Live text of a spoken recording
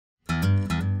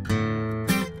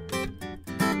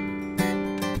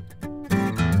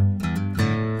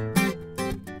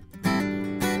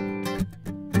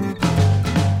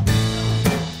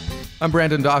I'm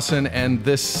Brandon Dawson, and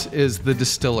this is The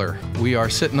Distiller. We are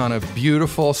sitting on a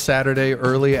beautiful Saturday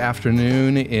early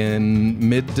afternoon in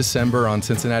mid-December on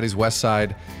Cincinnati's West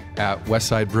Side at West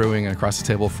Side Brewing, and across the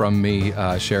table from me,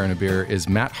 sharing a beer, is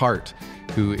Matt Hart,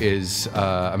 who is,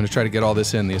 I'm going to try to get all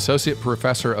this in, the Associate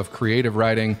Professor of Creative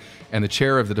Writing and the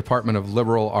Chair of the Department of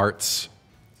Liberal Arts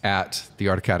at the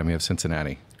Art Academy of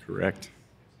Cincinnati. Correct.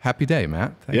 Happy day,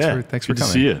 Matt. Thanks for coming. Good to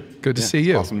see you. Good to see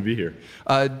you. Awesome to be here.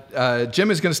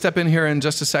 Jim is going to step in here in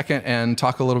just a second and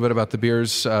talk a little bit about the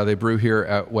beers they brew here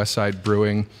at West Side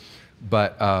Brewing.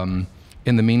 But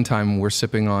in the meantime, we're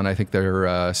sipping on, I think,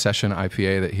 their session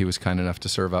IPA that he was kind enough to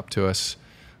serve up to us.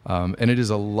 And it is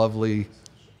a lovely,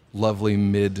 lovely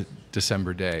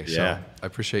mid-December day. Yeah. So I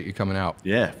appreciate you coming out.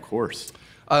 Yeah, of course.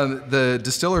 The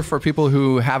Distiller, for people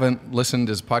who haven't listened,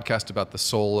 is a podcast about the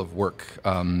soul of work.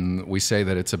 We say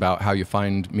that it's about how you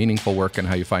find meaningful work and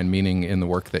how you find meaning in the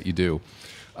work that you do.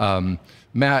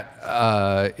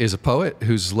 Matt is a poet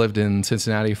who's lived in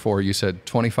Cincinnati for, you said,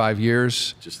 25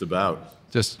 years? Just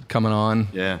about. Just coming on.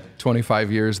 Yeah.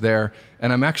 25 years there.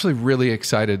 And I'm actually really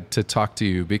excited to talk to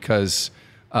you because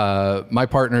my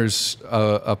partner's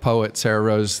a poet, Sarah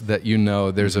Rose, that you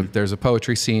know. There's a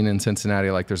poetry scene in Cincinnati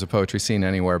like there's a poetry scene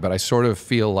anywhere, but I sort of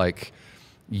feel like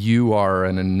you are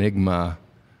an enigma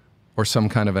or some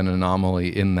kind of an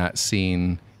anomaly in that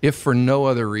scene, if for no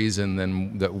other reason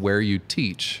than that where you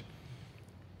teach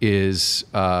is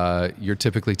you're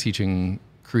typically teaching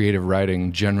creative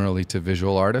writing generally to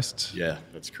visual artists. Yeah,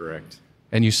 that's correct.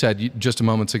 And you said, just a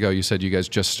moment ago, you said you guys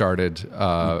just started.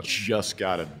 We just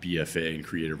got a BFA in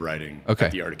creative writing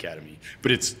at the Art Academy.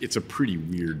 But it's a pretty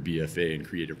weird BFA in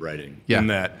creative writing in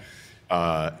that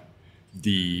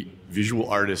the visual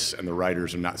artists and the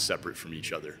writers are not separate from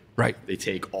each other. Right. They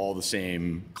take all the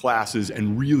same classes,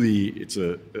 and really it's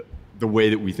the way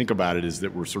that we think about it is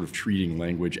that we're sort of treating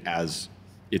language as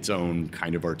its own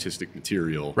kind of artistic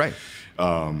material. Right.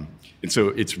 And so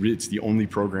it's the only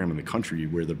program in the country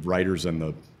where the writers and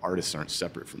the artists aren't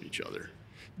separate from each other.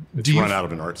 It's run out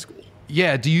of an art school.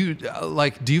 Yeah. Do you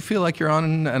feel like you're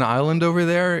on an island over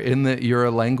there in that you're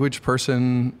a language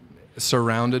person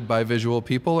surrounded by visual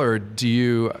people, or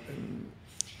does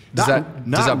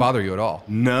that bother you at all?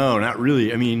 No, not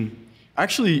really. I mean,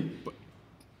 actually,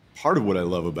 part of what I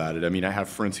love about it, I mean, I have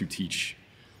friends who teach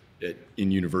in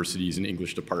universities and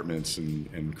English departments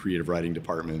and creative writing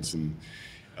departments, and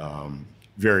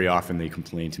very often they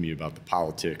complain to me about the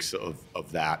politics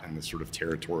of that and the sort of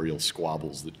territorial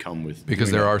squabbles that come with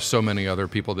because there are so many other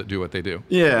people that do what they do.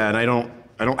 Yeah, and I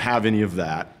don't have any of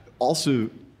that. Also,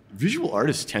 visual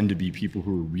artists tend to be people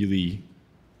who are really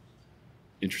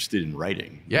interested in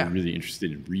writing. Yeah, really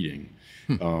interested in reading.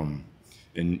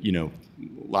 And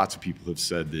lots of people have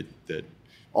said that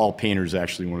all painters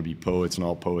actually want to be poets, and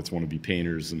all poets want to be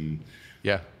painters, and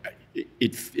yeah,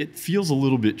 it feels a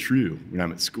little bit true when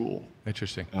I'm at school.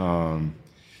 Interesting.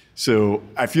 So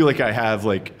I feel like I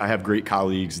have great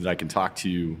colleagues that I can talk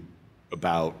to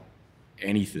about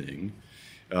anything,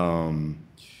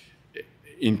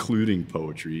 including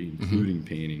poetry, including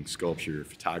painting, sculpture,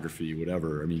 photography,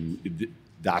 whatever. I mean,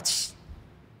 it's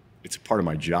a part of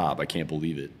my job. I can't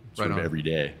believe it. Sort of every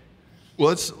day.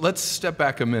 Well, let's step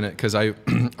back a minute because I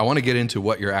want to get into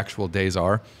what your actual days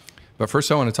are, but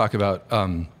first I want to talk about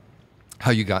how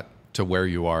you got to where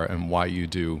you are and why you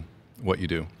do what you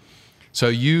do. So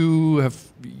you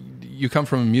come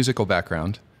from a musical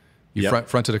background. You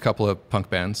fronted a couple of punk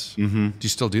bands. Mm-hmm. Do you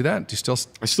still do that?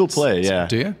 I still play. Yeah.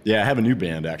 Do you? Yeah, I have a new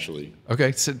band actually.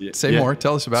 Okay, say more.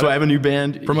 Tell us about it. So I have a new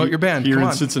band. Promote your band here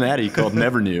in Cincinnati called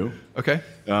Never Knew. Okay.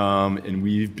 And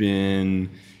we've been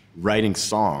writing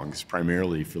songs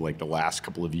primarily for like the last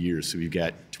couple of years. So we've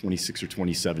got 26 or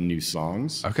 27 new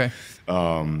songs. Okay.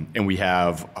 And we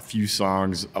have a few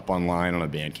songs up online on a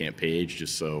Bandcamp page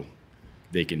just so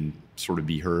they can sort of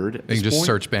be heard. You can just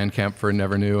search Bandcamp for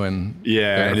Never Knew and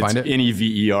find it.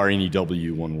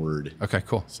 NEVERNEW, one word. Okay,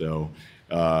 cool. So,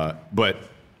 but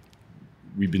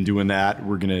we've been doing that.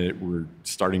 We're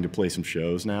starting to play some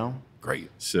shows now. Great.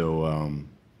 So,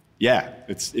 yeah,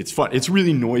 it's fun. It's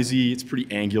really noisy. It's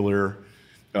pretty angular.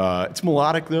 It's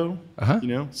melodic though.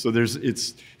 So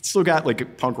it's still got like a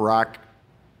punk rock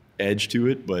edge to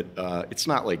it, but it's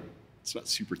not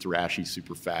super thrashy,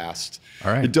 super fast.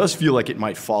 All right. It does feel like it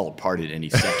might fall apart at any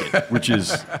second, which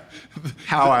is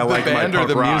how I like my punk rock. The band or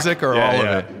the music or all of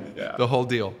it? Yeah. The whole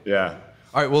deal. Yeah.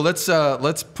 All right, well,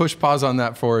 let's push pause on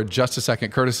that for just a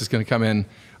second. Curtis is going to come in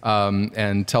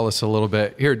and tell us a little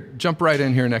bit. Here, jump right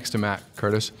in here next to Matt,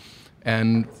 Curtis.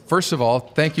 And first of all,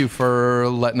 thank you for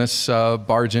letting us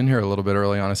barge in here a little bit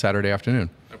early on a Saturday afternoon.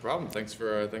 No problem. Thanks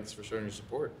for showing your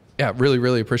support. Yeah, really,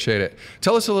 really appreciate it.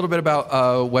 Tell us a little bit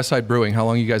about West Side Brewing, how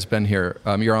long you guys been here.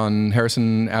 You're on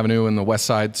Harrison Avenue in the West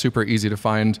Side, super easy to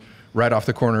find, right off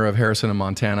the corner of Harrison and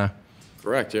Montana.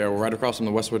 Correct, yeah, we're right across from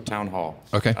the Westwood Town Hall.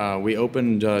 Okay. We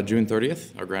opened June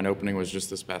 30th. Our grand opening was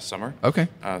just this past summer. Okay.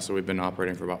 So we've been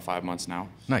operating for about 5 months now.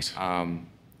 Nice.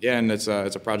 Yeah, and it's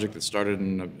a project that started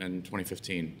in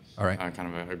 2015. All right.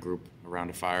 Kind of a group around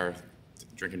a fire,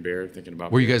 drinking beer, thinking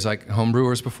about Were beer. you guys like home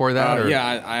brewers before that? Or?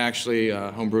 Yeah, I actually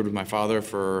homebrewed with my father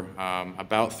for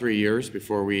about 3 years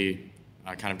before we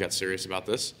kind of got serious about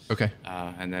this. Okay.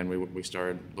 And then we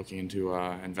started looking into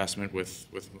investment with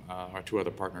our 2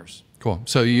 other partners. Cool.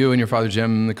 So you and your father,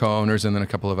 Jim, the co-owners, and then a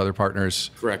couple of other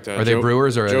partners. Correct. Are they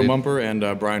brewers or Joe Mumper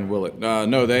and Brian Willett?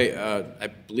 No, they. I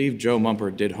believe Joe Mumper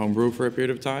did homebrew for a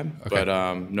period of time, Okay.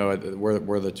 but no,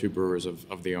 we're the 2 brewers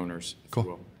of the owners. Cool. If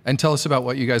you will. And tell us about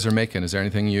what you guys are making. Is there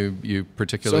anything you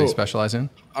particularly So- specialize in?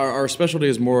 Our specialty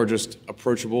is more just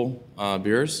approachable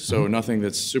beers, so nothing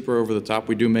that's super over the top.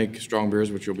 We do make strong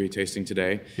beers, which you'll be tasting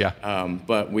today. Yeah.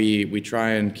 But we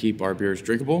try and keep our beers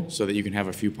drinkable so that you can have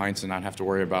a few pints and not have to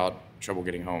worry about trouble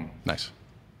getting home. Nice.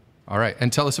 All right.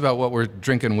 And tell us about what we're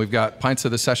drinking. We've got pints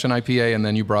of the Session IPA, and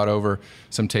then you brought over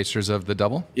some tasters of the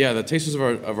double. Yeah, the tasters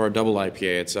of our double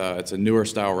IPA. It's a newer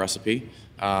style recipe.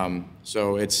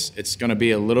 So it's going to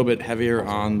be a little bit heavier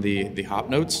on the hop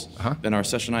notes than our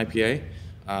Session IPA.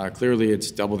 Clearly,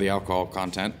 it's double the alcohol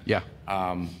content. Yeah.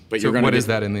 But So you're going to what is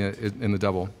that in the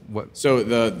double? What? So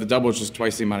the double is just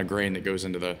twice the amount of grain that goes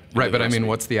into the Right, but I mean, recipe.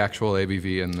 what's the actual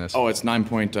ABV in this? Oh, it's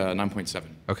 9.7.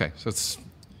 Okay, so it's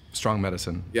strong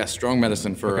medicine. Yeah, strong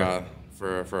medicine for Okay.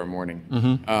 for a morning.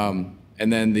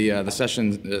 And then the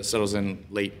session settles in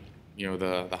late.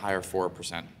 The higher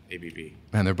 4% ABV.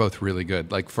 Man, they're both really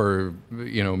good. Like for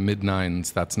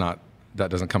mid-9s, that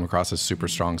doesn't come across as super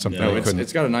strong. Something No, we couldn't.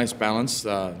 it's got a nice balance.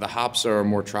 The hops are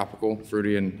more tropical,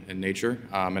 fruity in nature,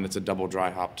 and it's a double dry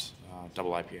hopped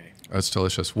double IPA. That's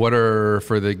delicious. What are,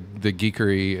 for the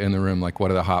geekery in the room, like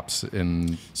what are the hops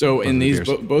in? So both in of the these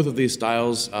beers? both of these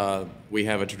styles, we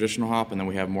have a traditional hop, and then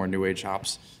we have more new age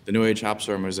hops. The new age hops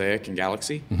are Mosaic and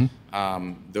Galaxy.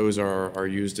 Those are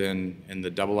used in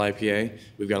the double IPA.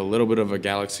 We've got a little bit of a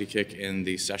Galaxy kick in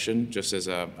the session, just as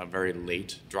a very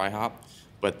late dry hop.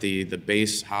 But the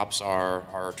base hops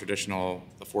are traditional,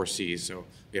 the 4 C's. So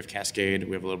we have Cascade,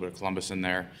 we have a little bit of Columbus in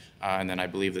there, and then I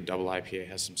believe the double IPA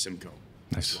has some Simcoe.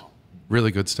 Nice.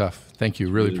 Really good stuff. Thank you.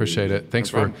 Really appreciate it. Thanks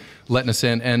for problem. letting us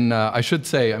in. And I should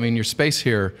say, I mean, your space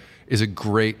here is a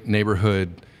great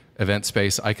neighborhood event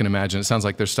space. I can imagine. It sounds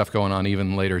like there's stuff going on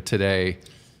even later today.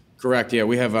 Correct. Yeah,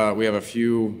 we have a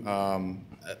few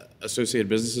associated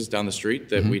businesses down the street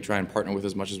that we try and partner with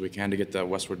as much as we can to get the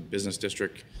Westwood Business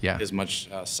District as much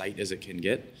site as it can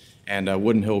get. And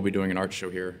Wooden Hill will be doing an art show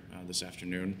here this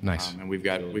afternoon. Nice. And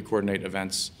we coordinate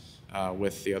events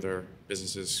with the other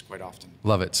businesses quite often.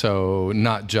 Love it. So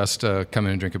not just a come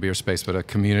in and drink a beer space, but a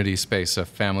community space, a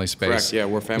family space. Correct. Yeah,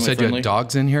 we're family You said friendly. you had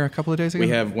dogs in here a couple of days ago? We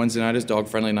have Wednesday night is dog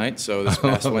friendly night. So this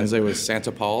past Wednesday was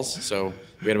Santa Paul's. So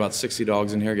we had about 60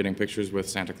 dogs in here getting pictures with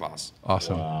Santa Claus.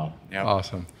 Awesome. Wow. Yep.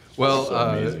 Awesome. Well, So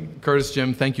amazing. Curtis,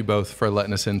 Jim, thank you both for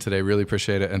letting us in today. Really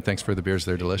appreciate it. And thanks for the beers.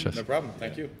 They're delicious. No problem.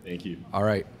 Thank you. Thank you. All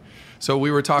right. So we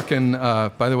were talking,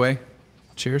 by the way,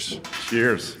 cheers.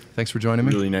 Cheers. Thanks for joining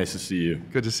me. Really nice to see you.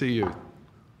 Good to see you.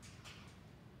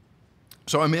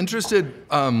 So I'm interested.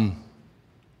 I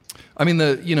mean,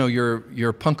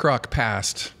 your punk rock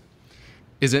past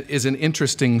is an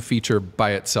interesting feature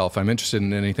by itself. I'm interested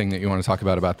in anything that you want to talk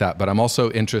about that. But I'm also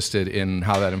interested in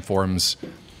how that informs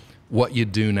what you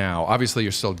do now. Obviously,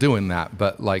 you're still doing that,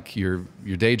 but like your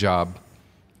day job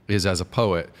is as a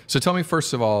poet. So tell me,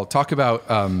 first of all, talk about.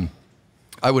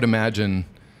 I would imagine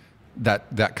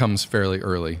that comes fairly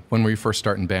early. When were you first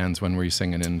starting bands? When were you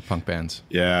singing in punk bands?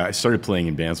 Yeah, I started playing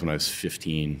in bands when I was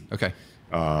 15. Okay.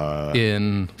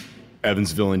 In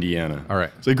Evansville, Indiana. All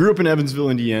right. So I grew up in Evansville,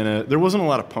 Indiana. There wasn't a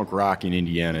lot of punk rock in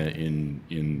Indiana in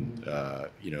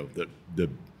the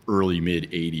early mid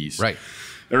 80s. Right.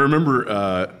 I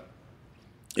remember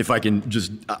if I can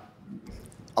just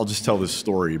I'll just tell this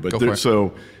story, but Go for it.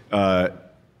 So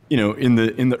in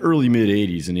the early mid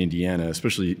 80s in Indiana,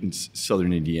 especially in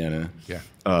southern Indiana,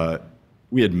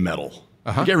 we had metal.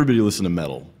 Like everybody listened to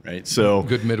metal, right? So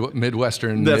good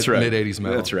Midwestern, that's right. mid 80s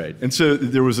metal. That's right. And so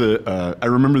there was I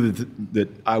remember that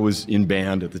I was in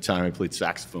band at the time. I played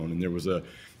saxophone, and there was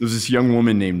this young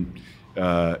woman named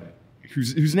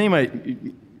whose name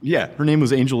her name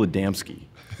was Angel Adamski,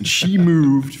 and she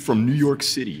moved from New York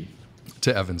City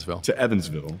To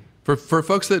Evansville. For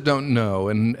folks that don't know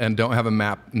and don't have a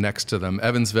map next to them,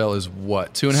 Evansville is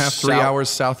what, 2.5, 3 hours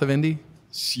south of Indy?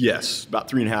 Yes, about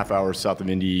 3.5 hours south of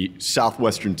Indy,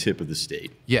 southwestern tip of the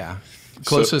state. Yeah.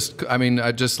 Closest, I mean,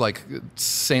 just like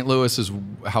St. Louis is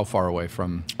how far away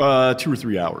from? 2 or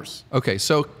 3 hours. Okay,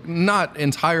 so not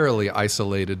entirely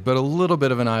isolated, but a little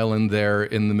bit of an island there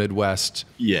in the Midwest.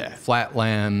 Yeah.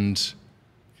 Flatland.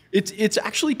 It's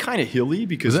actually kind of hilly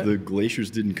because the glaciers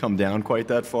didn't come down quite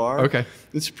that far. Okay.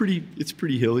 It's pretty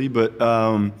hilly, but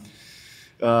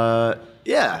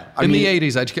yeah. In the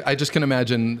 80s, I just can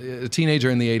imagine a teenager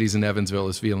in the 80s in Evansville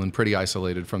is feeling pretty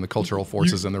isolated from the cultural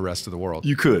forces in the rest of the world.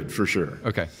 You could, for sure.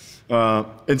 Okay.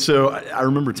 And so I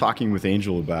remember talking with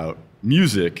Angel about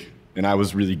music, and I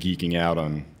was really geeking out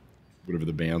on whatever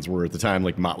the bands were at the time,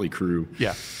 like Motley Crue.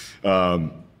 Yeah.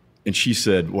 And she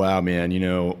said, wow, man,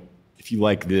 if you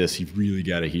like this, you've really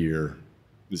got to hear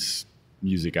this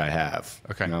music I have.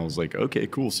 Okay. And I was like, okay,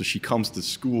 cool. So she comes to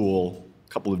school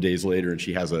a couple of days later, and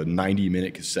she has a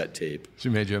 90-minute cassette tape. She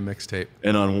made you a mixtape.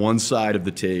 And on one side of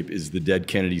the tape is the Dead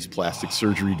Kennedys Plastic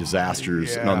Surgery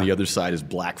Disasters, and on the other side is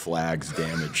Black Flags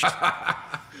Damaged.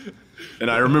 And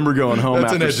I remember going home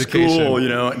after school,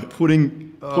 and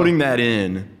putting that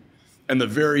in, and the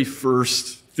very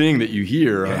first thing that you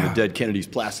hear on the Dead Kennedys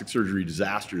Plastic Surgery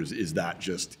Disasters is that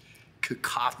just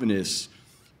cacophonous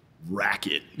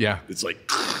racket. Yeah. It's like,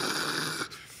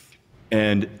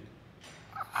 and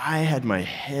I had my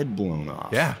head blown off.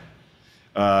 Yeah.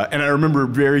 And I remember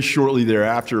very shortly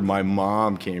thereafter, my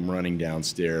mom came running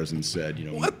downstairs and said,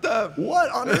 what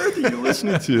on earth are you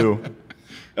listening to?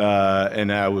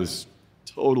 And I was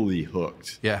totally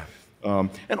hooked. Yeah.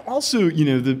 And also,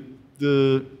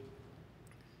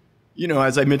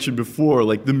 as I mentioned before,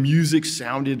 like the music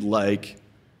sounded like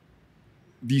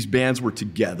these bands were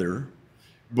together,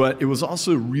 but it was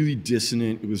also really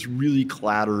dissonant. It was really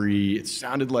clattery. It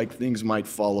sounded like things might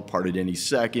fall apart at any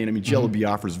second. I mean, Jello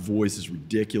Biafra's voice is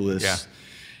ridiculous.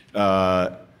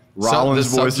 Yeah. Rollins'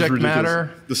 voice is ridiculous.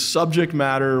 Matter? The subject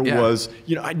matter was,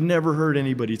 I'd never heard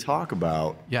anybody talk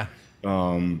about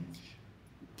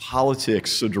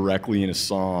politics so directly in a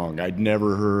song. I'd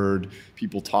never heard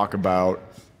people talk about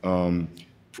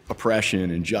oppression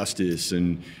and justice,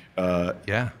 and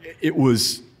it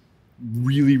was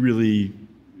really, really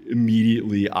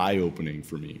immediately eye-opening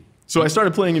for me. So I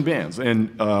started playing in bands,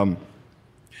 and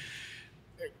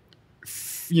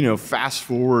fast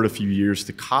forward a few years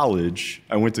to college.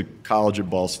 I went to college at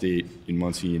Ball State in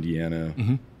Muncie, Indiana.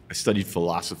 I studied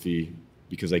philosophy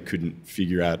because I couldn't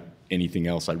figure out anything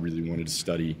else I really wanted to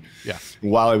study. Yeah. And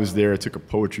while I was there, I took a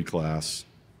poetry class.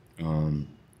 And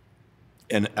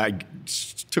I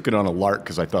took it on a lark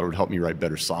because I thought it would help me write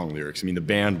better song lyrics. I mean, the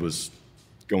band was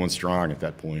going strong at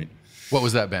that point. What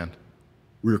was that band?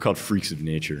 We were called Freaks of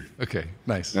Nature. Okay,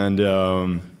 nice.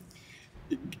 And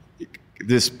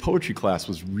this poetry class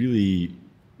was really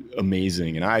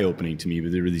amazing and eye-opening to me,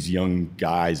 but there were these young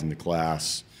guys in the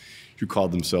class who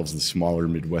called themselves the smaller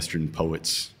Midwestern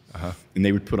poets. And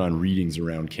they would put on readings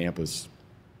around campus.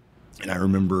 And I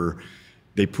remember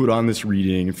they put on this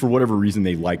reading, and for whatever reason,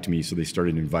 they liked me, so they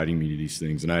started inviting me to these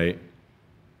things. And I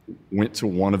went to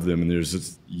one of them, and there's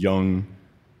this young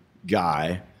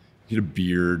guy, he had a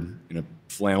beard and a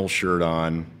flannel shirt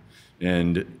on,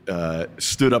 and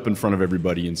stood up in front of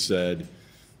everybody and said,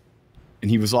 and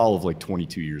he was all of like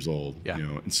 22 years old,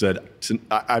 and said,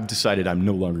 I've decided I'm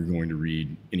no longer going to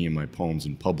read any of my poems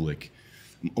in public.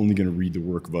 I'm only going to read the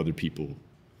work of other people.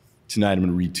 Tonight I'm going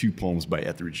to read 2 poems by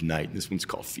Etheridge Knight. This one's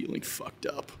called Feeling Fucked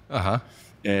Up.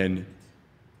 And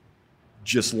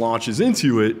just launches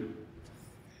into it.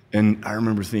 And I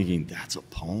remember thinking, that's a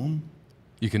poem?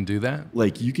 You can do that?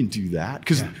 Like, you can do that?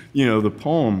 Because,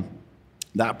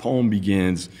 that poem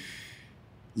begins,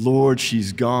 Lord,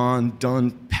 she's gone,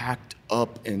 done, packed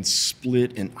up and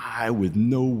split, and I with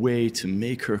no way to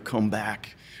make her come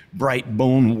back. Bright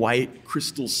bone white,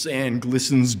 crystal sand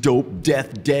glistens, dope,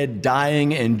 death, dead,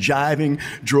 dying and jiving,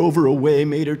 drove her away,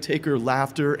 made her take her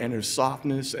laughter and her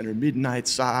softness and her midnight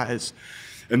sighs.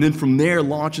 And then from there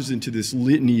launches into this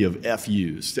litany of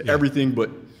FUs to everything but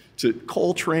to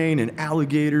Coltrane and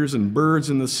alligators and birds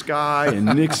in the sky and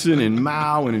Nixon and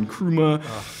Mao and Nkrumah.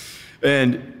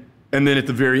 And then at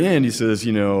the very end he says,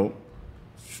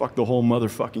 fuck the whole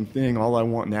motherfucking thing. All I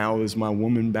want now is my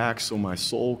woman back so my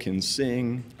soul can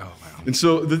sing. Oh, wow. And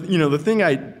so, the thing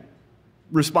I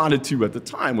responded to at the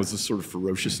time was the sort of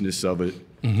ferociousness of it,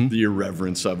 the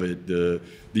irreverence of it, the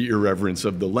irreverence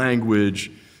of the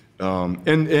language, and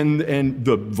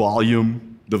the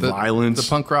volume, the violence.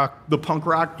 The punk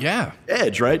rock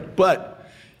edge, right? But,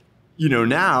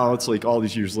 now it's like all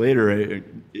these years later,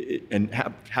 and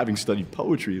having studied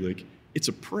poetry, like, it's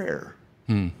a prayer.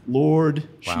 Lord,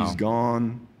 she's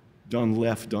gone, done,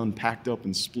 left, done, packed up,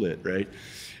 and split, right?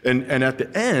 And at the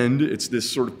end, it's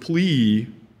this sort of plea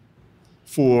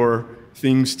for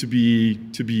things to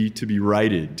be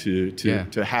righted,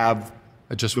 to have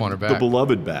I just want her back. The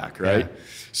beloved back, right? Yeah.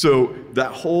 So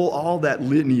all that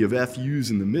litany of FUs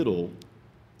in the middle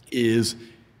is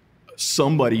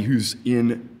somebody who's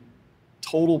in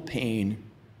total pain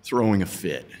throwing a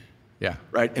fit. Yeah.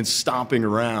 Right? And stomping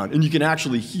around. And you can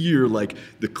actually hear like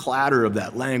the clatter of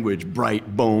that language,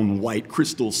 bright bone, white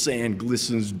crystal, sand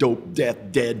glistens, dope, death,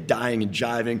 dead, dying and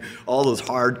jiving, all those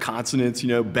hard consonants,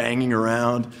 banging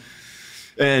around.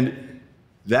 And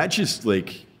that just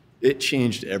it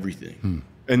changed everything.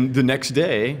 And the next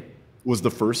day was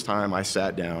the first time I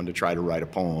sat down to try to write a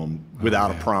poem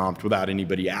without a prompt, without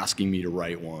anybody asking me to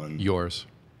write one. Yours.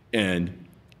 And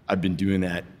I've been doing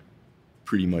that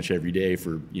pretty much every day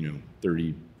for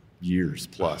 30 years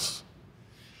plus,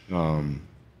 and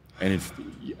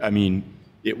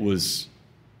it was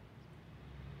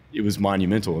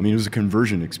monumental. I mean, it was a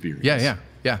conversion experience. Yeah.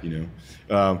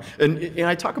 And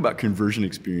I talk about conversion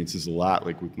experiences a lot,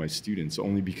 like with my students,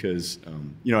 only because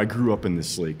I grew up in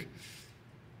this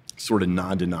sort of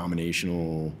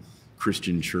non-denominational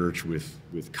Christian church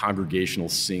with congregational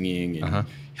singing and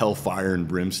hellfire and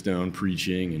brimstone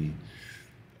preaching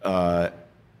and.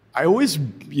 I always,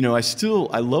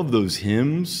 I love those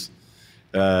hymns,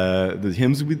 the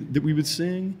hymns that we would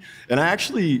sing. And I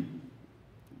actually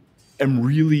am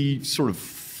really sort of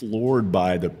floored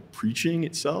by the preaching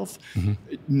itself.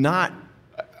 Not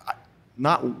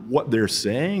what they're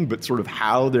saying, but sort of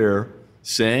how they're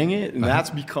saying it. And that's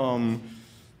become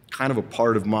kind of a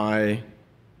part of my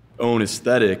own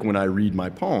aesthetic when I read my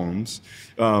poems.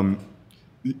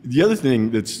 The other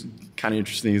thing that's kind of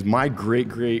interesting is my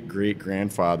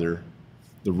great-great-great-grandfather,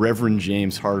 the Reverend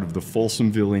James Hart of the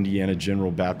Folsomville, Indiana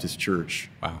General Baptist Church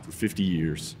for 50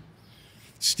 years,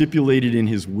 stipulated in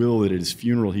his will that at his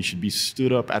funeral he should be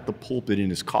stood up at the pulpit in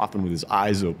his coffin with his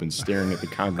eyes open, staring at the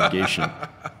congregation.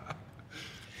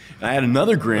 And I had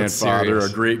another grandfather, a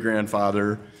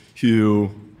great-grandfather, who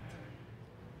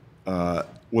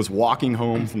was walking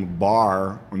home from a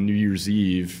bar on New Year's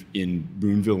Eve in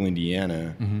Boonville,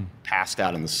 Indiana, passed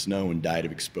out in the snow and died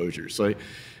of exposure. So I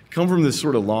come from this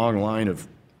sort of long line of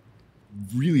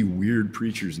really weird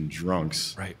preachers and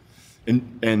drunks. Right.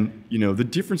 And the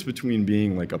difference between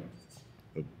being like a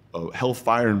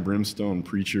hellfire and brimstone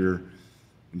preacher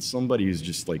and somebody who's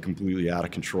just like completely out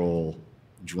of control,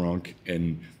 drunk,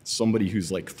 and somebody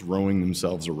who's like throwing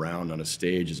themselves around on a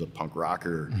stage as a punk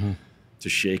rocker to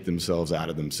shake themselves out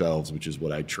of themselves, which is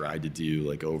what I tried to do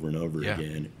like over and over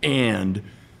again. And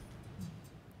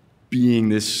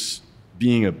being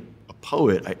a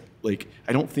poet, I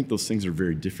don't think those things are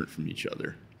very different from each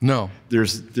other. No.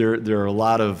 There are a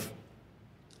lot of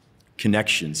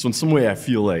connections. So in some way I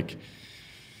feel like,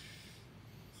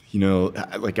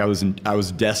 I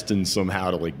was destined somehow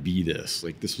to like be this.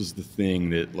 Like this was the thing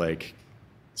that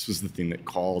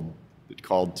called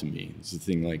to me. This is the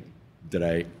thing that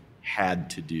I had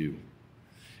to do.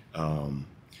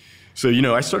 So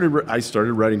I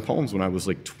started writing poems when I was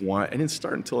like 20. I didn't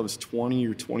start until I was 20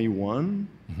 or 21.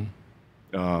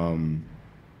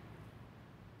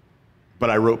 But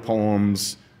I wrote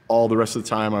poems all the rest of the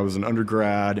time. I was an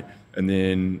undergrad, and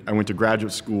then I went to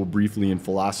graduate school briefly in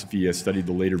philosophy. I studied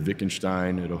the later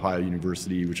Wittgenstein at Ohio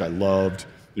University, which I loved.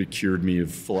 It cured me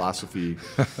of philosophy.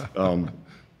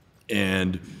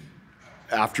 And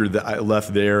after that, I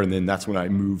left there, and then that's when I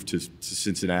moved to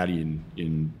Cincinnati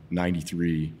in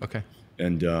 '93. Okay.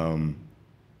 And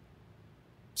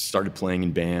started playing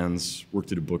in bands,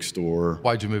 worked at a bookstore.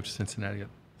 Why'd you move to Cincinnati?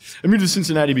 I moved to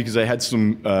Cincinnati because I had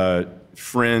some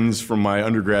friends from my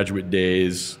undergraduate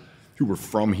days who were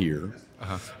from here.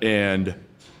 And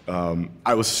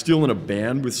I was still in a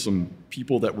band with some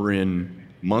people that were in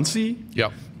Muncie.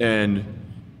 Yep. And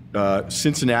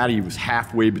Cincinnati was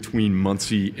halfway between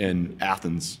Muncie and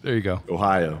Athens. There you go.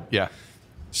 Ohio. Yeah.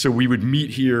 So we would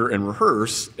meet here and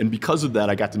rehearse, and because of that,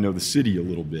 I got to know the city a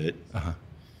little bit.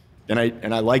 And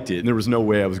I liked it, and there was no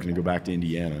way I was going to go back to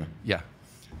Indiana. Yeah.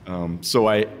 So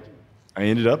I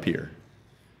ended up here,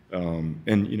 and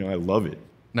I love it.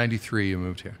 93, you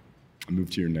moved here. I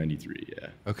moved here in '93. Yeah.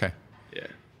 Okay. Yeah.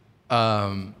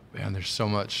 Man, there's so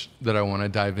much that I want to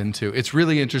dive into. It's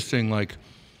really interesting. Like,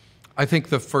 I think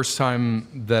the first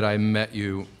time that I met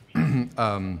you,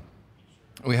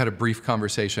 we had a brief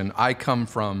conversation. I come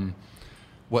from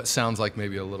what sounds like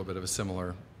maybe a little bit of a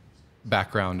similar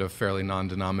background of fairly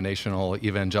non-denominational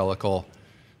evangelical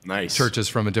churches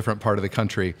from a different part of the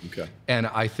country. Okay. And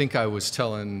I think I was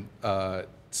telling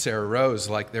Sarah Rose,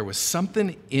 like there was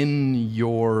something in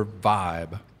your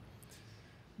vibe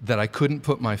that I couldn't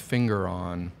put my finger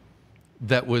on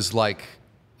that was like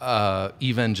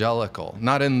evangelical,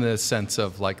 not in the sense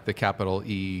of like the capital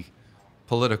E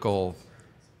political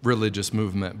religious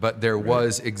movement, but there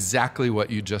was exactly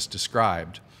what you just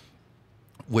described,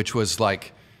 which was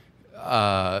like,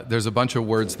 there's a bunch of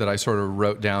words that I sort of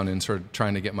wrote down and sort of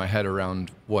trying to get my head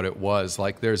around what it was.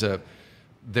 Like there's an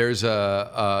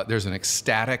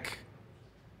ecstatic,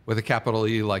 with a capital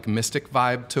E, like mystic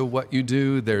vibe to what you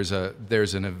do. There's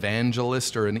an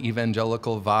evangelist or an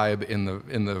evangelical vibe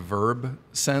in the verb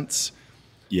sense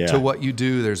to what you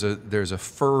do. There's a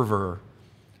fervor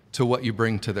to what you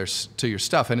bring to your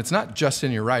stuff, and it's not just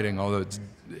in your writing, although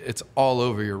it's all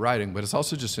over your writing, but it's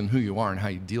also just in who you are and how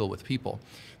you deal with people.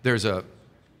 There's an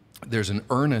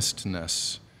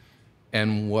earnestness,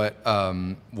 and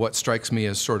what strikes me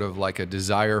as sort of like a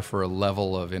desire for a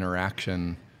level of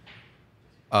interaction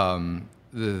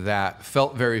that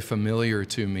felt very familiar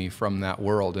to me from that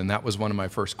world. And that was one of my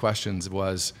first questions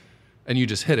was, and you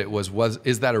just hit it,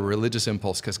 is that a religious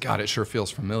impulse? Because God, it sure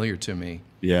feels familiar to me.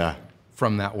 Yeah.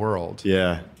 From that world.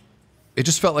 Yeah. It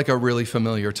just felt like a really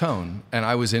familiar tone. And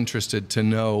I was interested to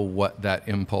know what that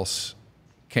impulse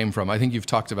came from. I think you've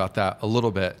talked about that a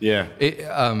little bit. Yeah.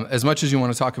 As much as you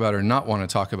want to talk about or not want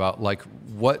to talk about, like,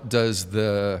 what does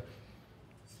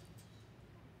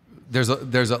there's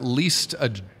at least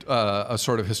a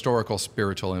sort of historical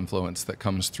spiritual influence that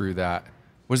comes through that.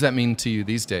 What does that mean to you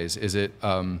these days? Does it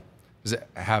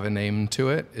have a name to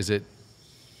it? Is it?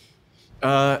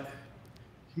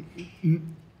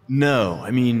 No,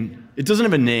 I mean, it doesn't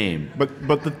have a name,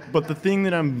 but the thing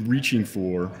that I'm reaching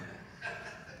for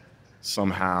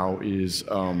somehow is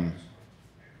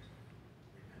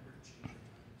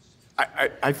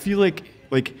I feel like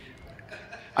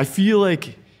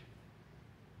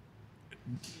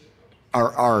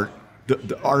our art,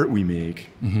 the art we make,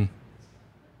 mm-hmm.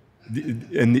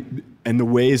 and the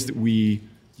ways that we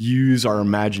use our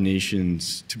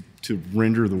imaginations to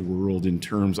render the world in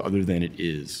terms other than it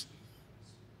is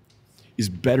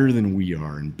better than we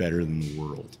are and better than the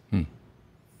world.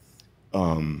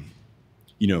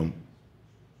 You know,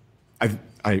 I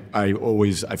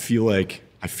feel like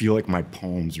my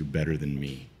poems are better than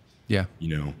me. Yeah.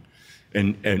 You know,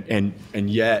 and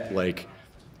yet, like,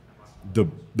 the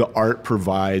art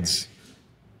provides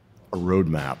a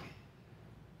roadmap.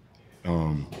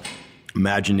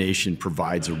 Imagination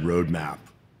provides a roadmap.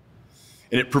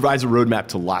 And it provides a roadmap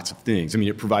to lots of things. I mean,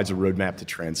 it provides a roadmap to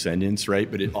transcendence,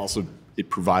 right? But it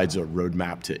provides a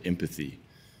roadmap to empathy.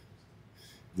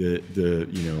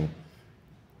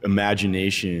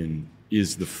 Imagination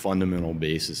is the fundamental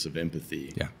basis of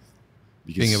empathy. Yeah.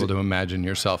 Because being able to imagine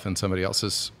yourself in somebody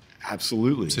else's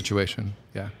situation.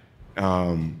 Yeah.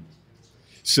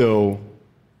 So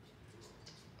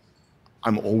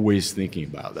I'm always thinking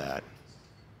about that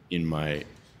in my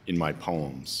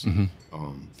poems. Mm-hmm.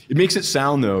 It makes it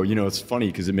sound, though, you know, it's funny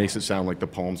because it makes it sound like the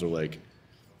poems are like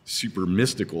super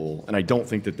mystical, and I don't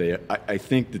think that I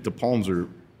think that the poems are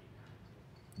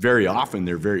very often,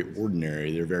 they're very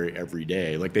ordinary, they're very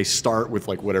everyday. Like, they start with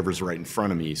like whatever's right in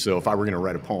front of me. So if I were going to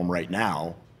write a poem right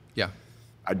now,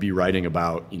 I'd be writing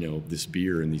about, you know, this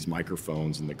beer and these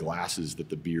microphones and the glasses that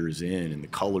the beer is in and the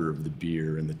color of the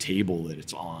beer and the table that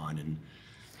it's on. And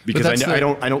because I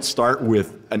don't start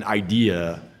with an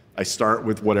idea, I start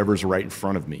with whatever's right in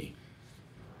front of me.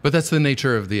 But that's the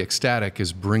nature of the ecstatic,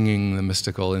 is bringing the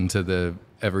mystical into the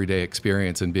everyday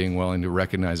experience and being willing to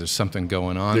recognize there's something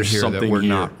going on here that we're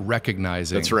not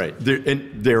recognizing. That's right.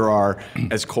 There are,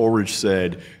 as Coleridge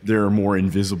said, there are more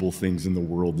invisible things in the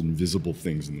world than visible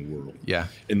things in the world. Yeah.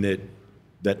 And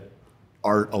that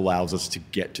art allows us to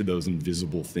get to those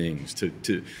invisible things.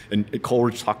 And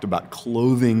Coleridge talked about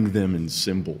clothing them in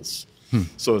symbols.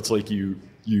 So it's like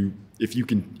if you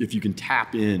can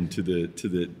tap into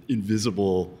the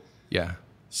invisible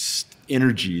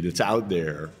energy that's out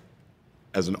there,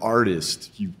 as an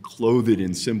artist, you clothe it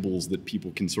in symbols that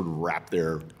people can sort of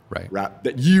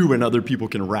that you and other people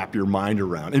can wrap your mind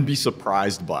around and be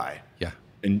surprised by. Yeah.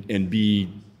 And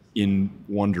be in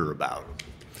wonder about.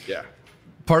 Yeah.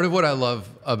 Part of what I love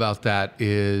about that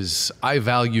is I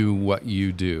value what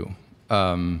you do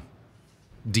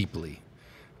deeply.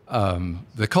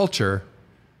 The culture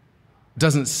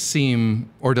doesn't seem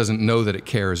or doesn't know that it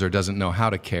cares or doesn't know how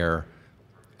to care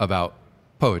about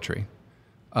poetry.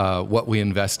 What we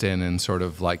invest in and sort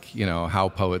of like, you know, how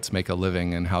poets make a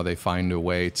living and how they find a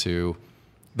way to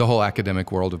the whole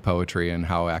academic world of poetry and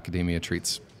how academia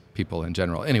treats people in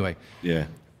general. Anyway. Yeah.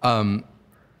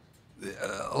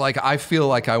 Like, I feel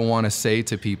like I want to say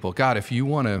to people, God, if you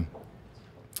want to,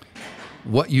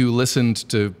 what you listened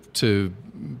to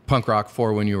punk rock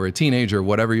for when you were a teenager,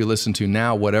 whatever you listen to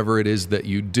now, whatever it is that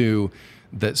you do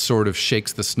that sort of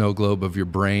shakes the snow globe of your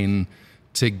brain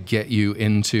to get you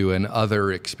into an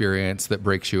other experience that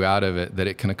breaks you out of it, that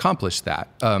it can accomplish that.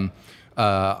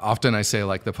 Often I say,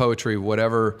 like, the poetry,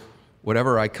 whatever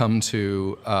I come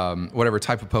to, whatever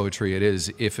type of poetry it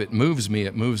is, if it moves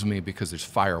me because there's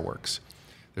fireworks.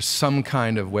 There's some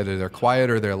kind of, whether they're quiet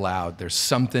or they're loud, there's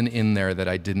something in there that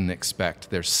I didn't expect.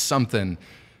 There's something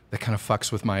that kind of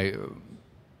fucks with my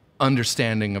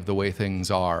understanding of the way things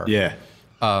are. Yeah.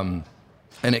 And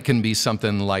it can be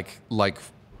something like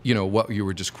you know, what you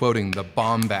were just quoting, the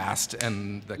bombast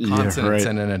and the consonants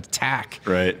and an attack.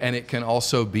 Right. And it can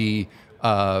also be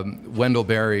Wendell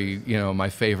Berry, you know, my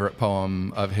favorite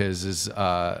poem of his is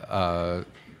the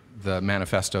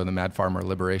Manifesto, the Mad Farmer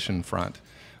Liberation Front,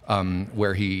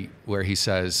 where he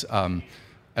says,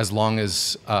 as long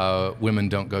as women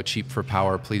don't go cheap for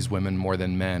power, please women more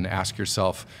than men. Ask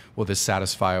yourself, will this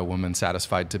satisfy a woman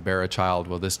satisfied to bear a child?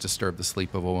 Will this disturb the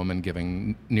sleep of a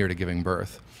woman near to giving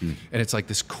birth? And it's like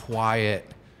this quiet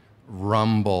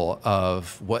rumble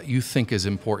of what you think is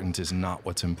important is not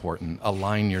what's important.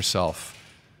 Align yourself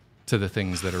to the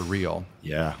things that are real.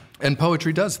 Yeah. And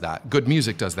poetry does that. Good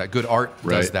music does that. Good art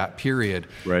does that, period.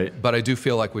 Right. But I do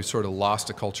feel like we've sort of lost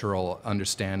a cultural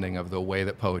understanding of the way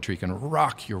that poetry can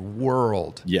rock your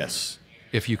world. Yes.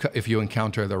 If you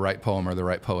encounter the right poem or the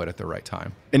right poet at the right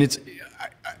time. And it's,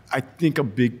 I think a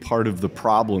big part of the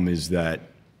problem is that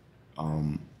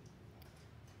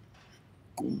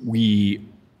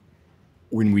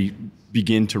when we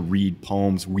begin to read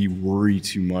poems, we worry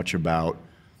too much about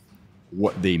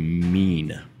what they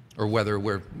mean. Or whether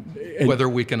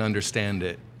we can understand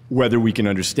it. Whether we can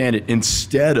understand it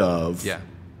instead of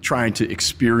trying to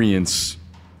experience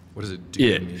what does it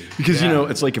do? Because you know,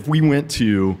 it's like if we went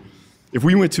to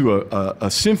a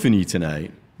symphony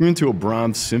tonight, we went to a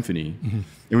Brahms symphony, and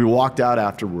we walked out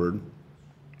afterward,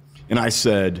 and I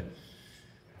said,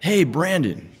 "Hey,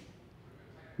 Brandon,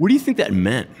 what do you think that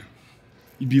meant?"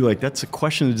 You'd be like, "That's a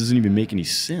question that doesn't even make any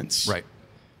sense." Right.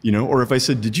 You know, or if I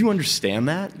said, "Did you understand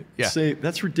that?" Yeah. Say,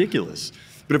 "That's what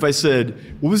if I said,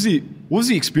 what was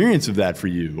the experience of that for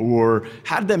you? Or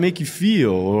how did that make you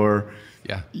feel?" Or,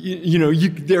 you know,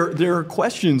 there are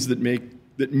questions that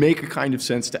make a kind of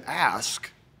sense to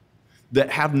ask that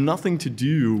have nothing to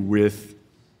do with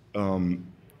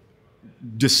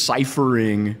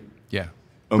deciphering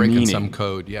a breaking meaning. some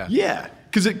code. Yeah,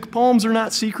 because poems are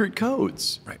not secret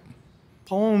codes. Right.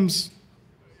 Poems,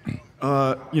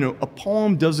 you know, a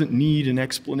poem doesn't need an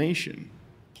explanation.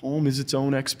 Poem is its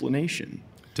own explanation.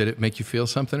 Did it make you feel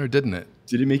something or didn't it?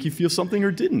 Did it make you feel something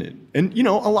or didn't it? And, you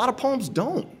know, a lot of poems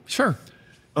don't. Sure.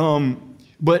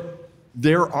 But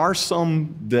there are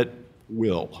some that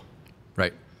will.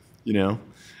 Right. You know?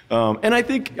 And I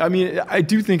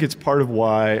do think it's part of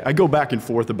why I go back and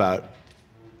forth about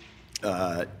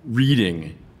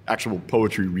reading, actual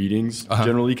poetry readings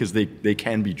generally, because they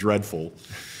can be dreadful.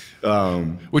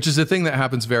 Which is a thing that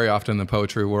happens very often in the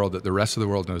poetry world that the rest of the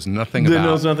world knows nothing about.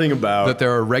 Knows nothing about. That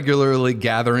there are regularly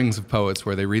gatherings of poets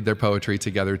where they read their poetry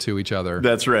together to each other.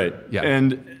 That's right. Yeah.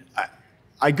 And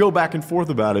I go back and forth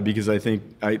about it because I think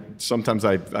sometimes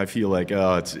I feel like,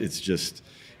 oh, it's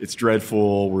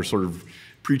dreadful. We're sort of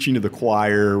preaching to the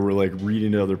choir. We're like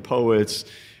reading to other poets.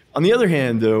 On the other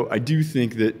hand, though, I do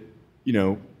think that, you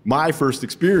know, my first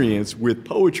experience with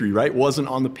poetry, right, wasn't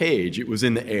on the page. It was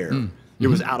in the air. It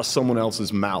was out of someone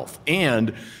else's mouth.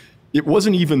 And it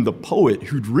wasn't even the poet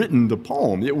who'd written the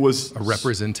poem. It was a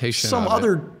representation some of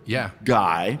other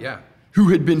guy who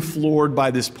had been floored by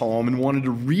this poem and wanted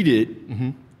to read it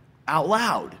out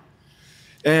loud.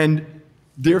 And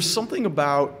there's something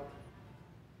about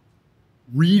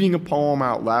reading a poem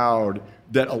out loud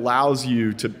that allows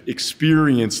you to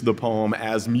experience the poem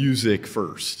as music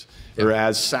first, or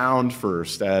as sound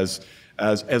first, as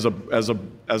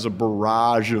a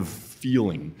barrage of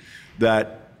feeling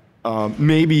that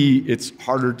maybe it's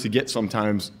harder to get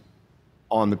sometimes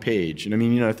on the page. And I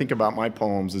mean, you know, I think about my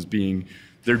poems as being,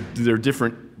 they're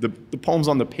different. The poems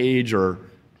on the page are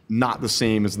not the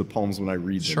same as the poems when I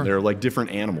read them. Sure. They're like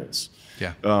different animals.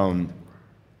 Yeah.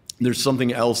 There's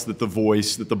something else that the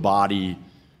voice, that the body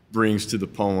brings to the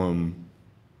poem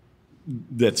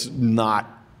that's not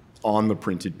on the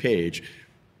printed page.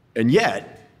 And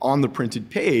yet, on the printed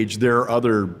page, there are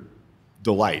other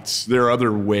delights. There are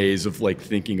other ways of like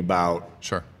thinking about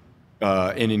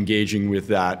and engaging with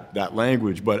that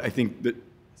language. But I think that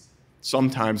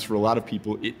sometimes for a lot of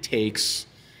people, it takes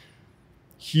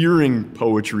hearing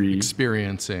poetry,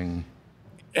 experiencing,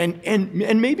 and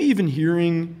maybe even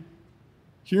hearing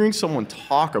someone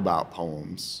talk about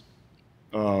poems.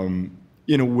 You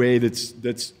in a way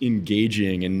that's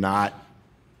engaging and not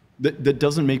that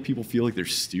doesn't make people feel like they're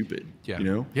stupid. Yeah. You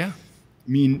know? Yeah. I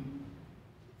mean,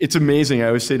 it's amazing. I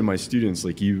always say to my students,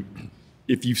 like,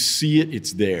 if you see it,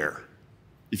 it's there.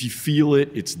 If you feel it,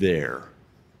 it's there.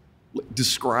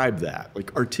 Describe that,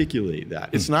 like articulate that.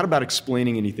 It's not about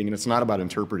explaining anything, and it's not about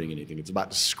interpreting anything. It's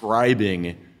about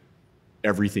describing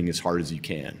everything as hard as you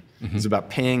can. It's about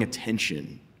paying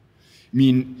attention. I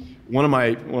mean, one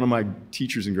of my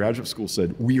teachers in graduate school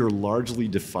said, we are largely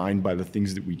defined by the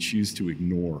things that we choose to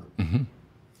ignore,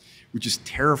 which is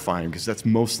terrifying because that's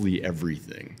mostly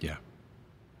everything. Yeah.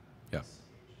 Yeah.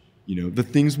 You know, the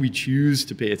things we choose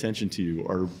to pay attention to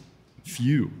are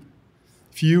few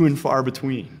and far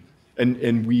between.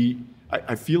 And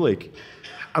I feel like,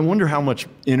 I wonder how much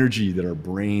energy that our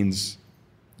brains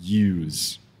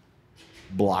use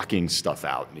blocking stuff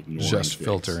out and ignoring Just things.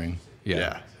 filtering.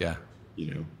 Yeah.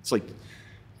 You know, it's like,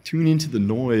 tune into the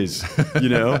noise, you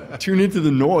know? Tune into the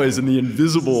noise and the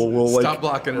invisible will Stop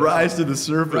blocking it rise out. to the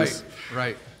surface.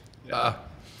 Right. All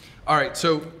right,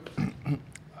 so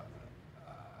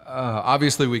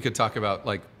obviously we could talk about,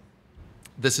 like,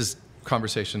 this is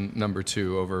conversation number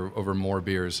 2 over more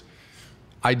beers.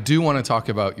 I do want to talk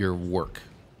about your work.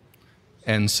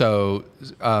 And so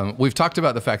we've talked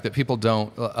about the fact that people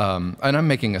don't, and I'm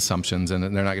making assumptions and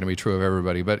they're not going to be true of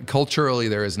everybody, but culturally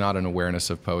there is not an awareness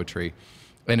of poetry.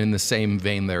 And in the same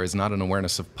vein, there is not an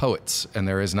awareness of poets, and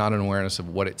there is not an awareness of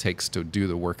what it takes to do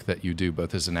the work that you do,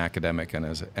 both as an academic and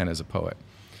as a poet.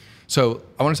 So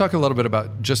I want to talk a little bit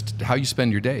about just how you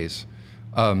spend your days.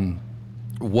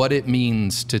 What it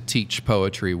means to teach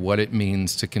poetry, what it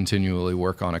means to continually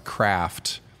work on a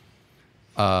craft.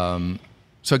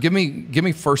 So give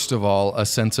me first of all a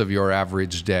sense of your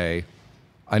average day.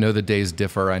 I know the days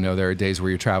differ. I know there are days where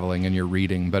you're traveling and you're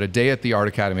reading, but a day at the Art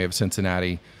Academy of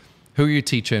Cincinnati, who are you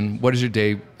teaching? What is your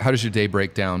day? How does your day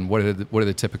break down? What are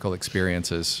the typical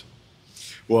experiences?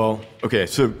 Well, okay,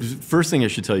 so first thing I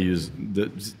should tell you is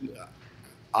that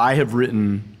I have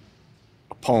written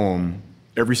a poem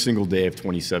every single day of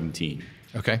 2017.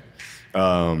 Okay.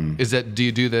 Is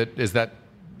that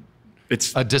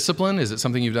It's a discipline? Is it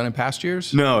something you've done in past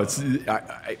years? No,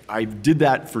 I did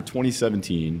that for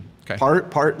 2017, Okay.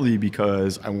 partly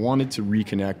because I wanted to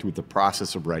reconnect with the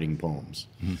process of writing poems.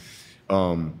 You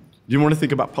didn't want to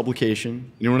think about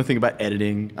publication. You didn't want to think about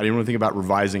editing. I didn't want to think about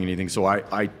revising anything. So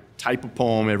I type a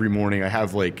poem every morning. I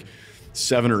have like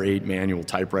 7 or 8 manual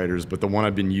typewriters, but the one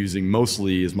I've been using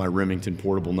mostly is my Remington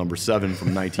Portable No. 7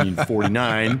 from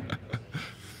 1949.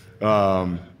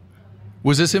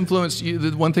 Was this influenced?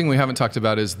 The one thing we haven't talked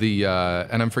about is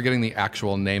and I'm forgetting the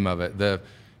actual name of it.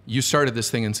 You started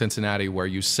this thing in Cincinnati where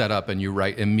you set up and you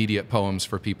write immediate poems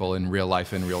for people in real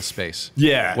life, in real space.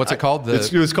 Yeah. What's it called?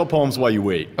 It's called Poems While You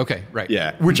Wait. Okay, right.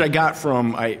 Yeah, which I got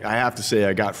from, I have to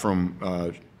say,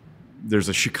 there's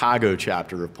a Chicago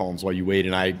chapter of Poems While You Wait,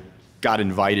 and I got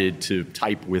invited to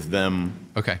type with them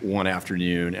one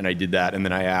afternoon, and I did that, and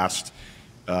then I asked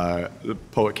the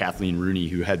poet Kathleen Rooney,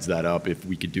 who heads that up, if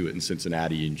we could do it in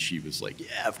Cincinnati, and she was like,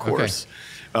 yeah, of course.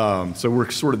 So we're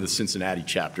sort of the Cincinnati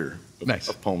chapter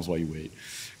of Poems While You Wait.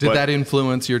 Did that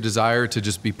influence your desire to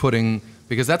just be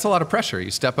because that's a lot of pressure.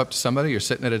 You step up to somebody, you're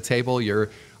sitting at a table,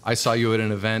 I saw you at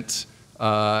an event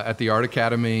at the Art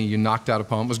Academy, you knocked out a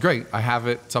poem. It was great. I have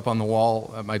it. It's up on the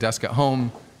wall at my desk at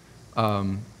home.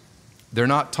 They're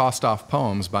not tossed off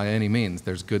poems by any means.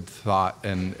 There's good thought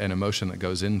and emotion that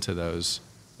goes into those.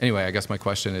 Anyway, I guess my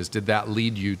question is, did that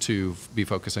lead you to be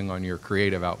focusing on your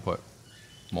creative output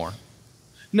more?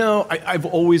 No, I've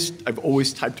always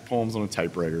typed poems on a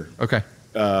typewriter. Okay.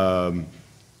 I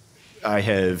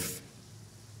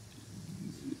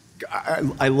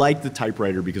like the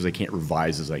typewriter because I can't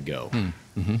revise as I go.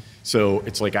 Mm-hmm. So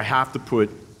it's like I have to put,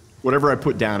 whatever I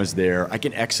put down is there. I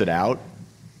can exit out,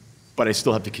 but I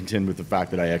still have to contend with the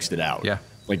fact that I exited out. Yeah.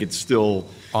 Like it's still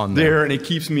on there, and it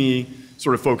keeps me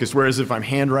sort of focused. Whereas if I'm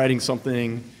handwriting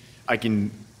something, I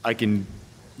can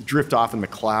drift off in the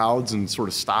clouds and sort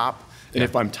of stop. And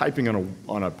if I'm typing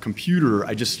on a computer,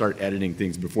 I just start editing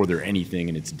things before they're anything,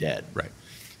 and it's dead. Right.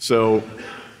 So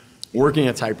working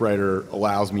a typewriter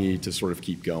allows me to sort of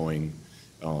keep going.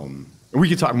 And we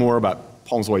could talk more about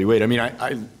Poems While You Wait. I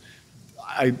mean,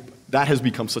 that has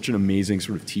become such an amazing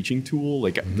sort of teaching tool.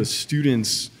 Like the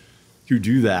students who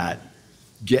do that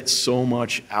get so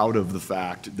much out of the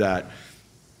fact that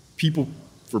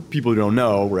for people who don't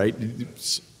know, right?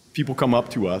 People come up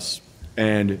to us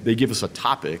and they give us a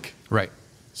topic. Right.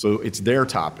 So it's their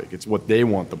topic. It's what they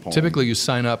want the poem. Typically you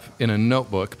sign up in a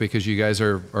notebook because you guys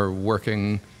are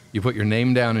working You put your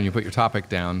name down and you put your topic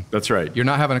down. That's right. You're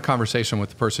not having a conversation with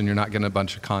the person. You're not getting a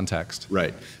bunch of context.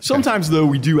 Right. Sometimes, though,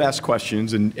 we do ask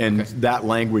questions, and that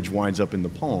language winds up in the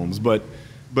poems. But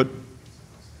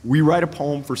we write a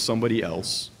poem for somebody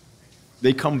else.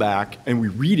 They come back, and we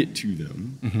read it to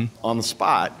them on the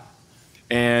spot.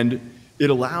 And it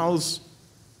allows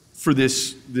for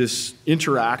this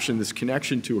interaction, this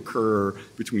connection to occur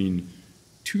between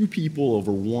two people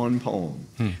over one poem.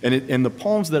 And the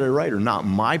poems that I write are not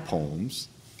my poems.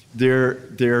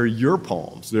 They're your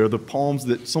poems. They're the poems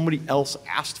that somebody else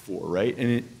asked for, right?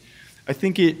 And I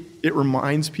think it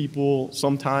reminds people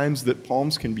sometimes that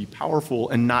poems can be powerful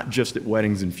and not just at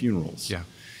weddings and funerals. Yeah.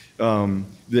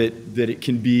 That it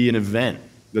can be an event,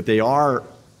 that they are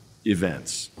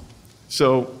events.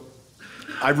 So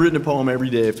I've written a poem every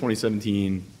day of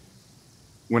 2017.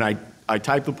 When I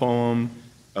type the poem,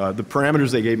 the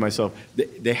parameters I gave myself,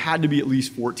 they had to be at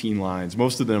least 14 lines.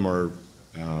 Most of them are,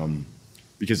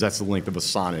 because that's the length of a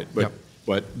sonnet,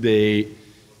 but they,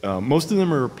 most of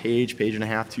them are a page and a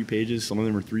half, 2 pages. Some of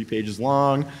them are 3 pages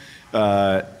long.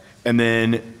 And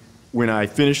then when I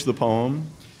finish the poem,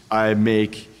 I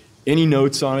make any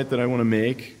notes on it that I want to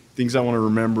make, things I want to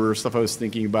remember, stuff I was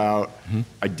thinking about.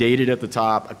 I date it at the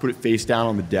top. I put it face down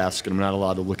on the desk, and I'm not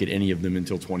allowed to look at any of them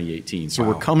until 2018. So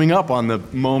we're coming up on the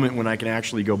moment when I can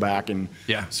actually go back and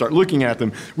start looking at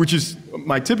them, which is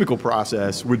my typical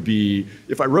process would be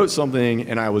if I wrote something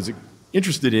and I was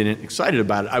interested in it, excited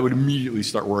about it, I would immediately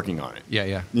start working on it.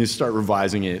 Yeah. You start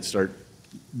revising it, start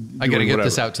I got to get whatever.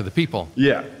 this out to the people.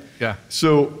 Yeah. Yeah.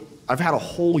 So I've had a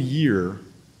whole year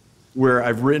where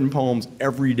I've written poems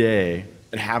every day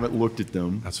and haven't looked at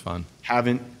them. That's fun.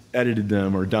 Haven't edited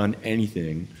them or done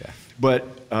anything. Yeah. But,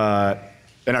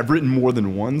 and I've written more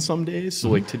than one some days. So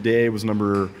like today was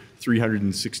number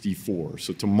 364.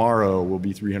 So tomorrow will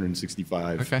be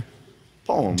 365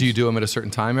 poems. Do you do them at a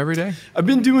certain time every day? I've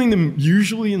been doing them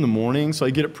usually in the morning, so I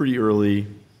get up pretty early.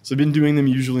 So I've been doing them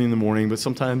usually in the morning, but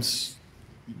sometimes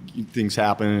things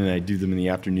happen and I do them in the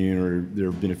afternoon, or there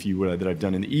have been a few that I've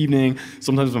done in the evening.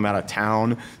 Sometimes I'm out of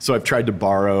town, so I've tried to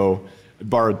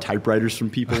borrowed typewriters from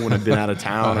people when I've been out of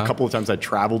town. A couple of times I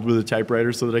traveled with a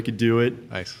typewriter so that I could do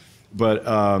it. Nice. But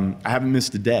I haven't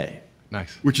missed a day.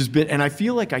 Nice. Which has been, and I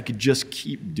feel like I could just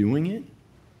keep doing it.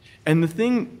 And the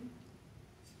thing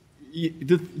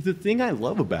I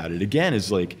love about it, again,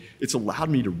 is like it's allowed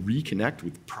me to reconnect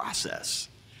with process.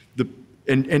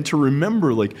 And to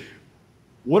remember, like,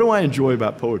 what do I enjoy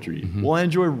about poetry? Well, I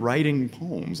enjoy writing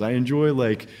poems. I enjoy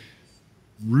like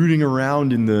rooting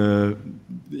around in the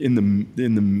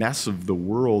mess of the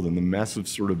world and the mess of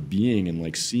sort of being and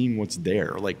like seeing what's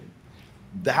there. Like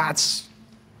that's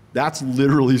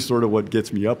literally sort of what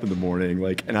gets me up in the morning.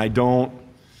 Like, and I don't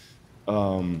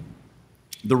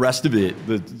the rest of it,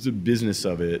 the business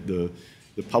of it, the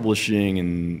publishing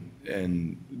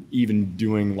and even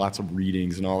doing lots of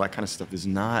readings and all that kind of stuff is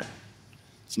not.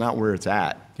 It's not where it's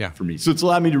at for me. So it's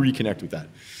allowed me to reconnect with that.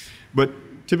 But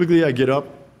typically I get up,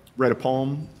 write a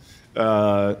poem,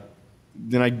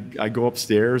 then I go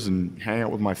upstairs and hang out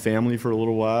with my family for a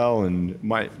little while. And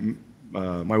my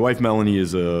wife Melanie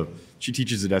she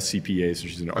teaches at SCPA, so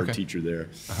she's an art teacher there.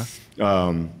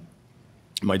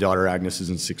 My daughter Agnes is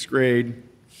in 6th grade.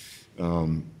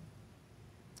 And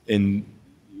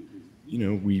you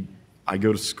know, I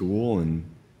go to school and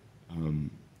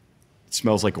it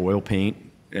smells like oil paint.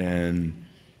 And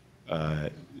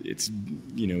it's,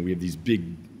 you know, we have these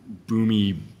big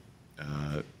boomy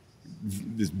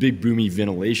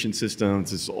ventilation system.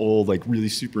 It's this old, like really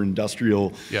super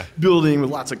industrial building with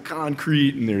lots of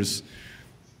concrete, and there's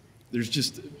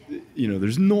just, you know,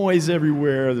 there's noise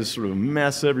everywhere. There's sort of a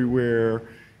mess everywhere.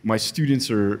 My students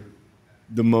are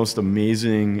the most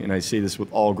amazing, and I say this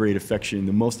with all great affection,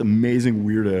 the most amazing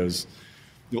weirdos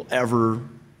you'll ever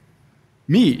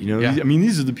meet. You know, I mean,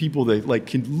 these are the people that like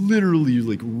can literally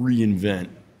like reinvent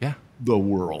the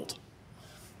world.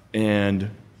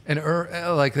 And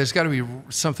like, there's got to be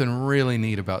something really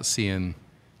neat about seeing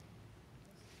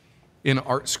in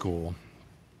art school,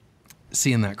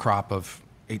 seeing that crop of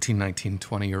 18, 19,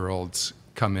 20-year-olds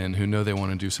come in who know they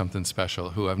want to do something special,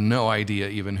 who have no idea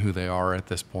even who they are at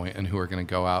this point, and who are going to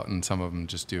go out, and some of them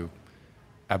just do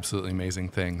absolutely amazing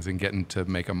things and getting to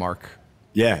make a mark.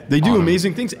 Yeah, they do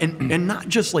amazing things, and not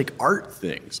just like art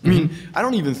things. I mean, I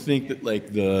don't even think that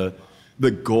like the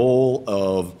goal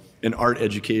of an art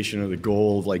education or the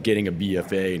goal of like getting a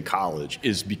BFA in college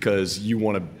is because you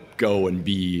want to go and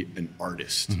be an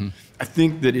artist. I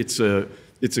think that it's a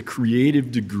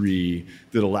creative degree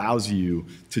that allows you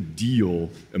to deal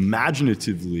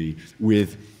imaginatively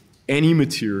with any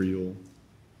material,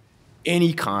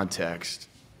 any context,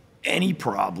 any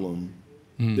problem,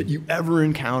 that you ever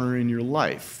encounter in your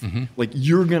life. Like,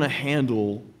 you're going to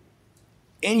handle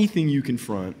anything you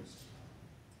confront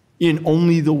in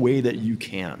only the way that you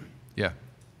can. Yeah.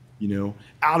 You know,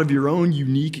 out of your own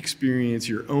unique experience,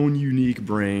 your own unique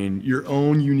brain, your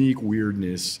own unique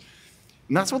weirdness.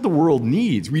 And that's what the world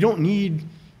needs. We don't need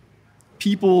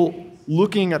people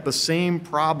looking at the same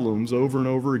problems over and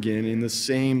over again in the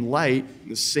same light, in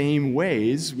the same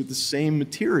ways, with the same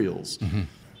materials.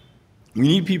 We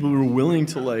need people who are willing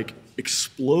to like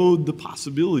explode the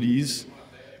possibilities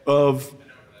of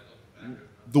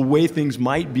the way things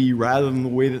might be rather than the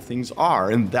way that things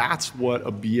are. And that's what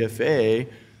a BFA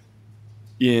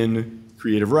in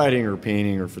creative writing or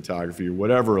painting or photography or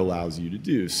whatever allows you to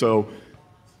do. So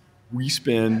we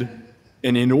spend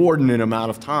an inordinate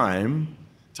amount of time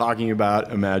talking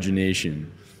about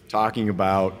imagination, talking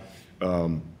about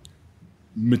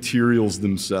materials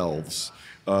themselves,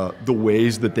 the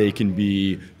ways that they can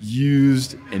be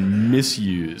used and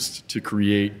misused to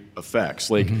create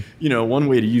effects. Like, you know, one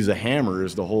way to use a hammer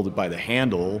is to hold it by the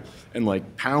handle and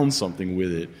like pound something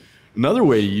with it. Another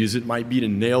way to use it might be to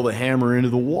nail the hammer into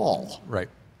the wall. Right.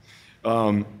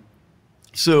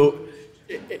 So,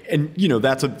 and you know,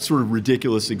 that's a sort of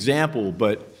ridiculous example,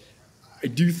 but I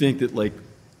do think that like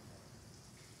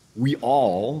we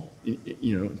all,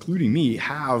 you know, including me,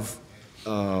 have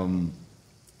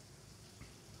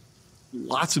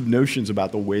lots of notions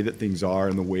about the way that things are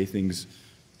and the way things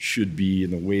should be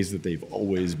and the ways that they've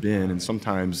always been. And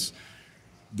sometimes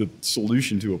the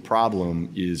solution to a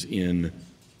problem is in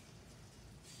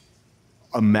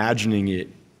imagining it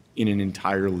in an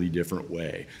entirely different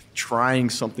way, trying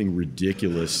something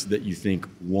ridiculous that you think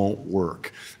won't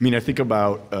work. I mean, I think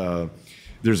about,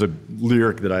 there's a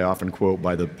lyric that I often quote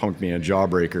by the punk band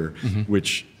Jawbreaker,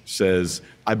 which says,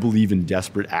 "I believe in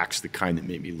desperate acts, the kind that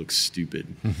make me look stupid."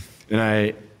 And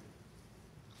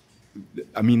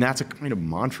I mean, that's a kind of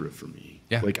mantra for me.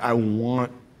 Yeah. Like, I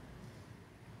want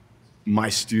my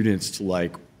students to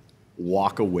like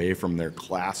walk away from their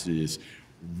classes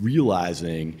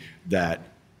realizing that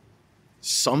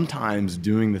sometimes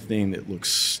doing the thing that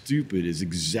looks stupid is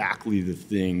exactly the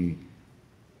thing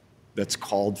that's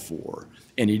called for.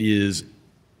 And it is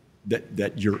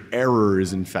that your error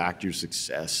is in fact your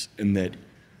success, and that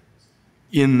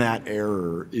in that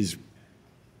error is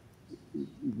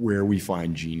where we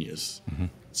find genius.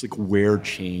 It's like where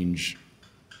change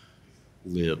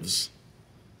lives.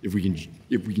 If we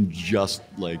can just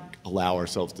like allow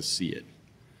ourselves to see it.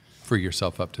 Free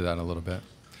yourself up to that a little bit.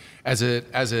 As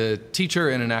a teacher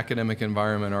in an academic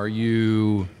environment, are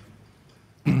you?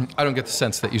 I don't get the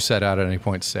sense that you set out at any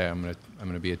point to say I'm going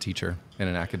to be a teacher in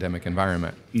an academic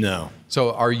environment. No.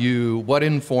 So are you? What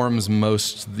informs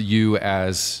most you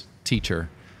as teacher?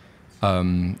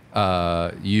 You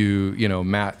know,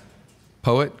 Matt,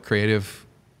 poet, creative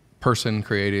person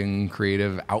creating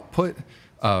creative output.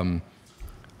 You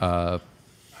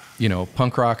know,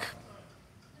 punk rock.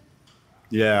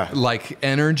 Yeah. Like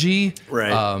energy, Right.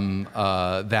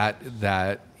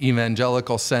 That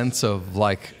evangelical sense of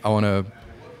like I want to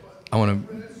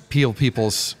peel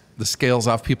the scales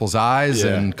off people's eyes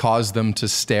and cause them to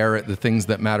stare at the things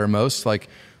that matter most. Like,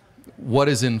 what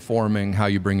is informing how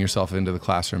you bring yourself into the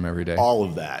classroom every day? All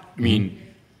of that. I mean,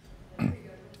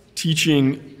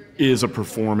 teaching is a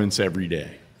performance every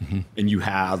day, and you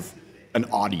have an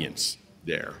audience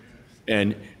there,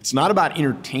 and it's not about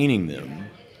entertaining them.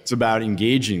 It's about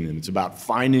engaging them. It's about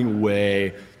finding a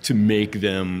way to make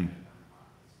them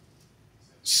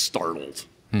startled.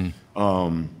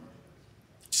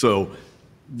 So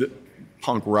the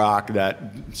punk rock,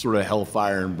 that sort of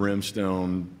hellfire and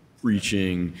brimstone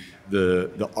preaching,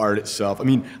 the art itself. I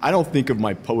mean, I don't think of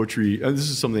my poetry, this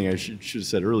is something I should have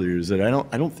said earlier, is that I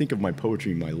don't think of my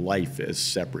poetry and my life as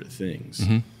separate things.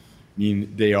 I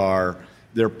mean,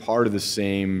 they're part of the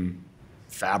same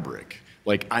fabric.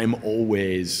 Like, I'm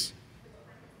always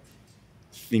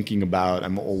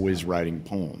writing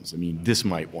poems. I mean, this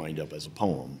might wind up as a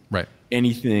poem. Right.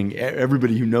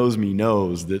 Everybody who knows me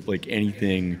knows that like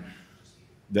anything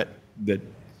that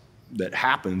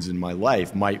happens in my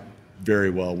life might very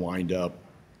well wind up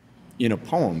in a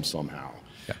poem somehow.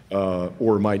 Yeah.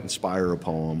 Or might inspire a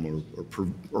poem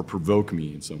or provoke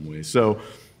me in some way. So,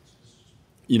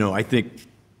 you know, I think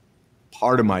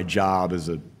part of my job as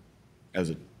a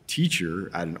teacher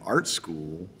at an art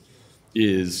school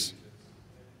is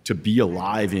to be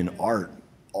alive in art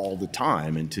all the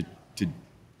time and to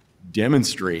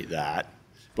demonstrate that,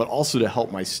 but also to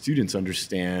help my students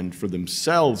understand for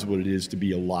themselves what it is to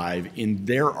be alive in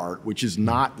their art, which is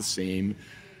not the same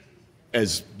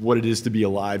as what it is to be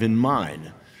alive in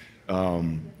mine.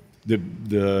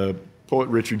 The poet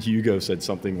Richard Hugo said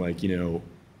something like, you know,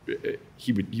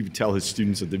 he would tell his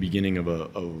students at the beginning of a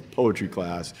poetry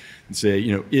class and say,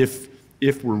 you know,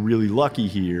 if we're really lucky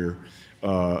here,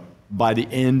 by the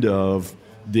end of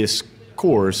this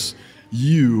course,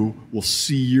 you will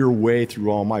see your way through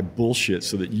all my bullshit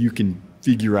so that you can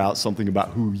figure out something about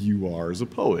who you are as a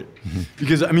poet. Mm-hmm.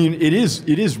 Because, I mean, it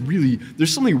is really,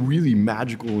 there's something really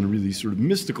magical and really sort of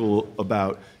mystical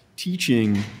about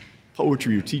teaching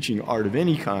poetry or teaching art of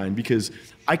any kind, because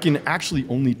I can actually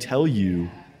only tell you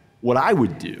what I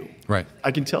would do. Right.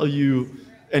 I can tell you,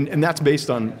 and that's based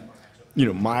on, you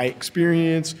know, my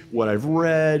experience, what I've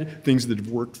read, things that have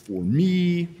worked for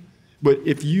me. But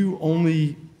if you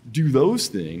only do those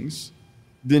things,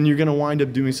 then you're going to wind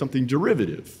up doing something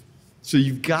derivative. So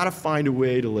you've got to find a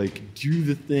way to like do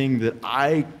the thing that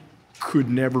I could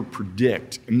never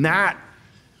predict. And that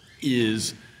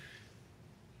is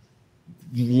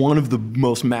one of the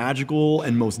most magical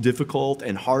and most difficult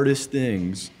and hardest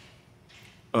things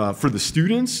for the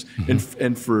students, mm-hmm.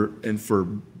 and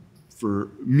for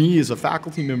me as a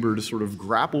faculty member to sort of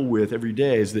grapple with every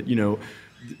day, is that, you know,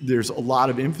 there's a lot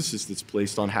of emphasis that's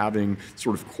placed on having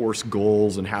sort of course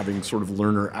goals and having sort of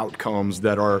learner outcomes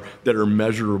that are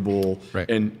measurable, right.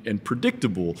 and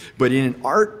predictable. But in an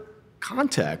art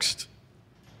context,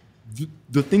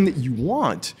 the thing that you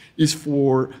want is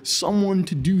for someone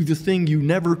to do the thing you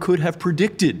never could have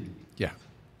predicted. Yeah.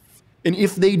 And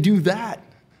if they do that,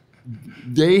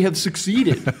 they have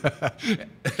succeeded.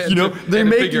 You know, they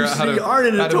make you see art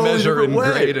in a totally different way.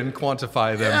 How to measure and grade and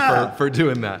quantify them for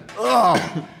doing that.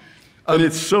 Oh, and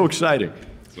it's so exciting.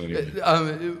 So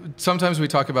anyway. Sometimes we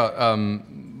talk about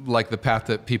like the path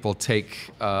that people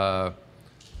take, broad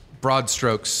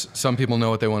strokes. Some people know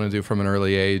what they want to do from an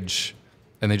early age,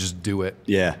 and they just do it.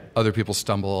 Yeah. Other people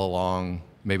stumble along.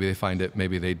 Maybe they find it,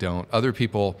 maybe they don't. Other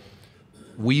people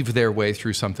weave their way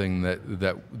through something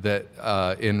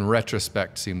that in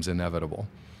retrospect seems inevitable.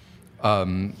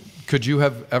 Could you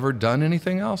have ever done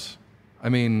anything else? I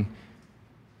mean,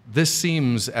 this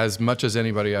seems, as much as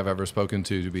anybody I've ever spoken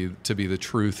to be the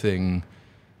true thing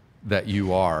that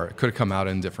you are. It could have come out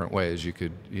in different ways. You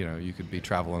could be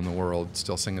traveling the world,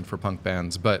 still singing for punk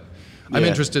bands. But yeah. I'm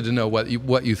interested to know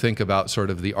what you think about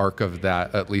sort of the arc of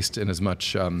that, at least in as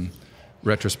much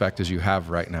retrospect as you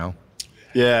have right now.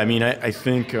 Yeah, I mean, I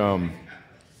think And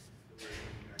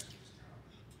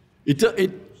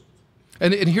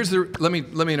here's let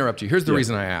me interrupt you. Here's the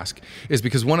reason I ask, is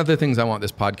because one of the things I want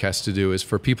this podcast to do is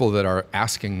for people that are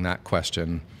asking that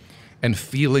question and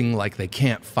feeling like they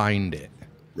can't find it.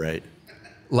 Right.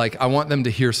 Like, I want them to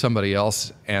hear somebody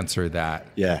else answer that.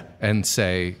 Yeah. And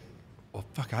say, well,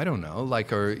 fuck, I don't know.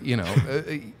 Like, or, you know,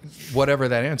 whatever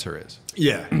that answer is.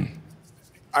 Yeah.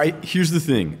 Here's the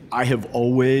thing. I have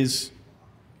always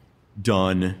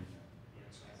done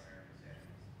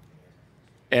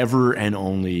ever and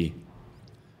only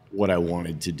what I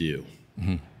wanted to do.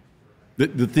 Mm-hmm.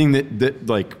 The thing that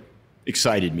like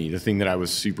excited me, the thing that I was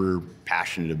super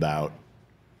passionate about,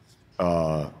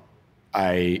 and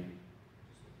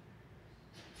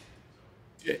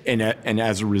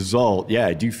as a result, yeah,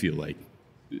 I do feel like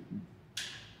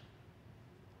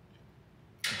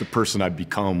the person I've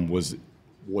become was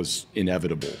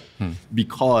inevitable,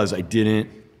 because I didn't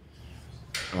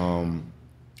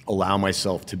allow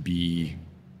myself to be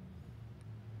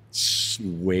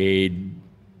swayed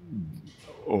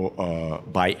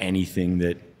by anything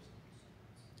that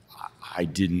I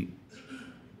didn't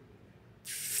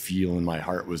feel in my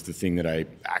heart was the thing that I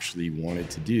actually wanted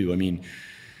to do. I mean,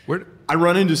 I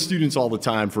run into students all the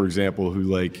time, for example, who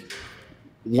like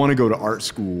want to go to art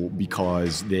school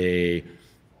because they're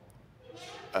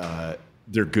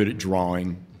good at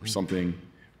drawing or something,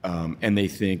 and they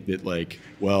think that like,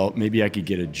 well, maybe I could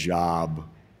get a job.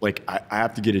 Like I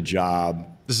have to get a job.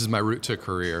 This is my route to a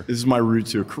career. This is my route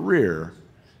to a career.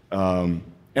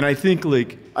 And I think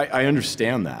like, I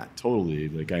understand that totally.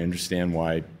 Like I understand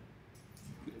why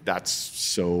that's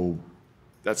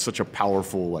such a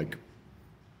powerful like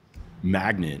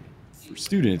magnet for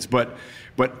students. But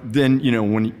then, you know,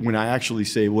 when I actually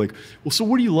say like, well, so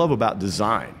what do you love about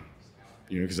design?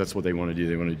 You know, because that's what they want to do.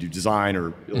 They want to do design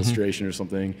or illustration or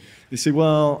something. They say,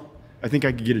 well, I think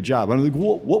I could get a job. I'm like,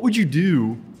 well, what would you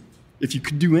do if you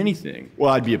could do anything?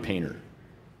 Well, I'd be a painter.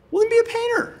 Well, then be a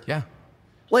painter. Yeah.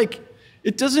 Like,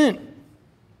 it doesn't,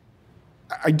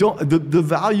 the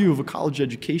value of a college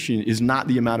education is not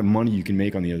the amount of money you can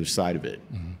make on the other side of it.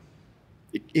 Mm-hmm.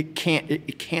 It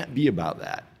can't be about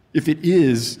that. If it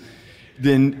is,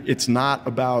 then it's not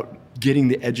about getting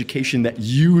the education that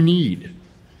you need.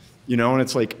 You know, and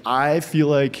it's like, I feel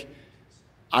like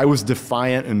I was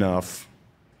defiant enough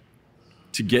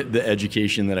to get the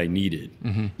education that I needed,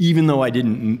 even though I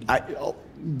didn't,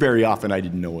 very often I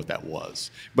didn't know what that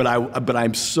was. But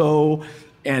I'm so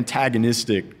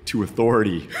antagonistic to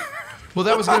authority. Well,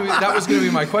 that was gonna be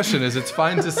my question. Is it's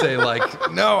fine to say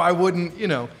like, no, I wouldn't. You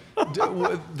know,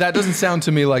 that doesn't sound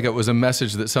to me like it was a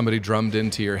message that somebody drummed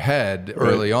into your head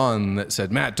early on that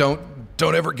said, Matt, don't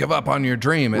ever give up on your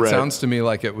dream. It sounds to me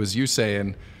like it was you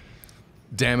saying,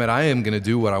 damn it, I am going to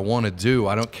do what I want to do.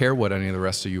 I don't care what any of the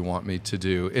rest of you want me to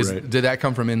do. Did that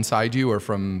come from inside you, or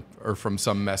from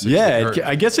some message? Yeah,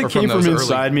 I guess it came from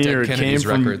inside me, or it came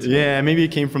from records? Yeah, maybe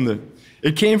it came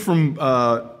from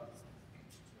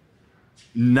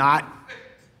not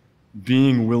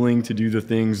being willing to do the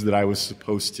things that I was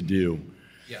supposed to do.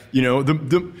 Yeah. You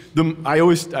know,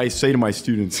 I say to my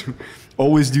students,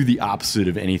 always do the opposite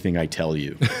of anything I tell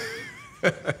you.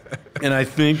 And I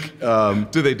think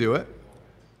do they do it?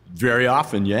 Very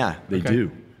often, yeah, they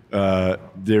do.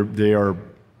 They are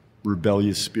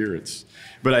rebellious spirits.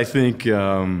 But I think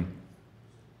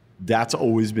that's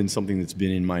always been something that's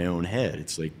been in my own head.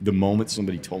 It's like the moment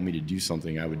somebody told me to do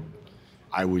something,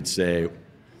 I would say,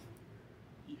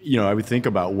 you know, I would think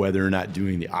about whether or not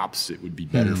doing the opposite would be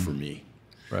better for me.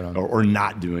 Right on. Or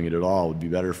not doing it at all would be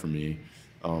better for me.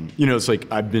 You know, it's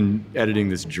like I've been editing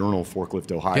this journal,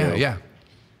 Forklift Ohio. Yeah.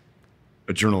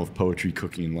 A journal of poetry,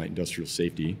 cooking, and light industrial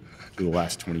safety for the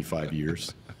last 25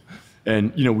 years.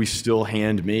 And, you know, we still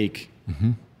hand make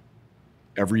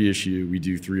every issue. We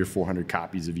do 300 or 400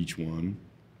 copies of each one.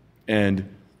 And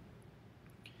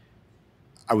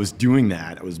I was doing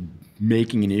that. I was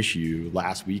making an issue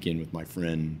last weekend with my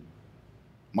friend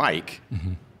Mike.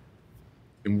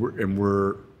 And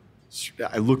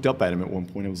I looked up at him at one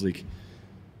point. I was like,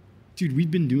 dude,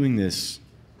 we've been doing this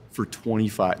for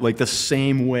 25, like the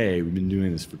same way we've been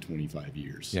doing this for 25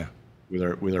 years. Yeah.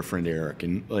 With our friend Eric,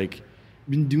 and like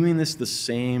been doing this the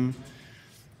same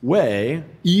way,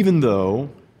 even though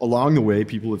along the way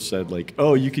people have said like,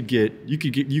 oh, you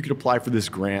could apply for this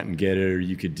grant and get it, or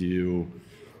you could do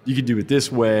it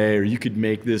this way, or you could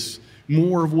make this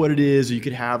more of what it is, or you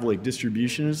could have like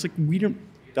distribution. And it's like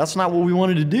that's not what we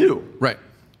wanted to do. Right.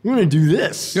 We wanted to do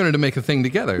this. You wanted to make a thing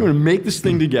together. We wanted to make this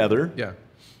thing together. Yeah.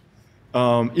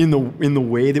 In the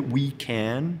way that we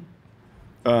can,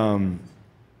 and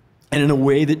in a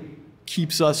way that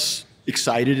keeps us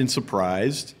excited and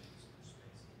surprised.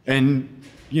 And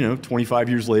you know, 25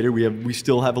 years later, we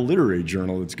still have a literary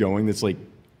journal that's going. That's like,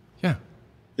 yeah,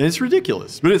 and it's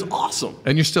ridiculous, but it's awesome.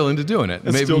 And you're still into doing it.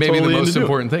 Maybe the most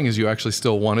important thing is you actually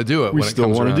still want to do it. We still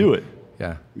want to do it.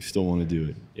 Yeah, we still want to do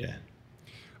it. Yeah.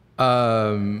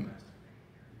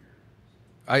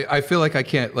 I feel like I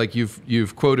can't, like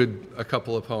you've quoted a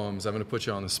couple of poems. I'm going to put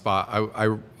you on the spot.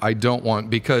 I don't want,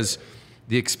 because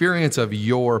the experience of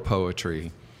your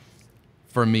poetry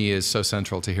for me is so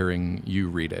central to hearing you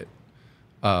read it.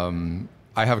 I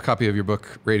have a copy of your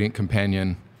book, Radiant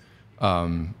Companion.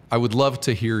 I would love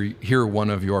to hear one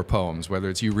of your poems, whether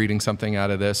it's you reading something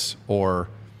out of this or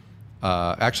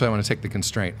actually I want to take the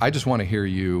constraint. I just want to hear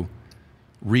you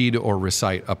read or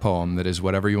recite a poem that is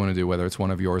whatever you want to do, whether it's one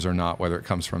of yours or not, whether it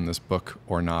comes from this book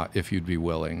or not, if you'd be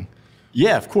willing.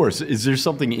 Yeah, of course. Is there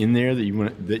something in there that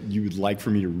you would like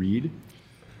for me to read?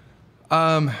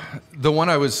 The one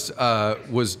I was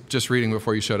just reading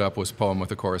before you showed up was a poem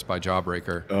with a chorus by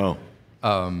Jawbreaker.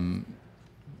 Oh.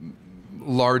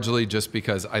 Largely just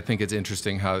because I think it's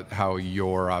interesting how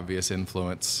your obvious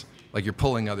influence, like you're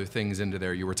pulling other things into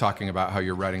there. You were talking about how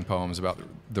you're writing poems about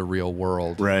the real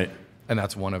world. Right. And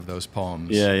that's one of those poems.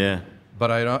 Yeah, yeah.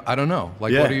 But I don't know.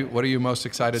 Like, yeah. What are you most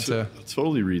excited to? I'll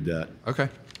totally read that. Okay.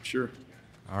 Sure.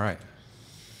 All right.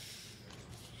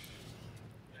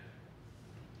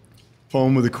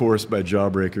 Poem with a chorus by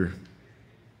Jawbreaker.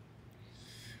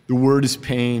 The word is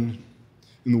pain,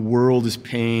 and the world is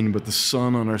pain, but the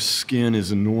sun on our skin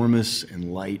is enormous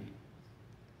and light.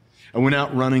 I went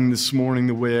out running this morning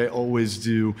the way I always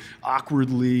do,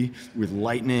 awkwardly with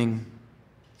lightning.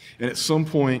 And at some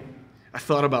point, I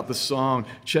thought about the song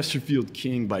Chesterfield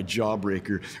King by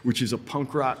Jawbreaker, which is a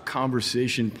punk rock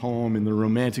conversation poem in the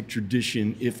romantic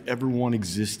tradition, if ever one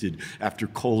existed, after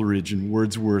Coleridge and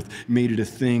Wordsworth made it a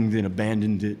thing, then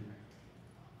abandoned it.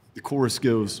 The chorus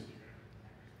goes,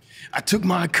 I took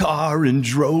my car and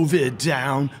drove it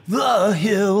down the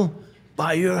hill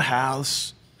by your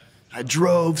house. I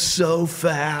drove so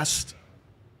fast.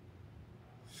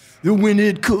 The wind,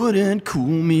 it couldn't cool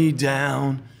me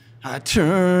down. I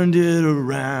turned it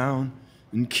around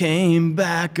and came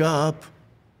back up.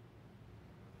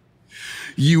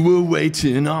 You were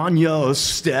waiting on your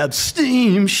steps,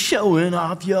 steam showing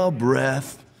off your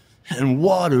breath and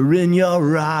water in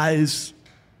your eyes.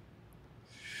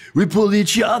 We pulled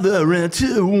each other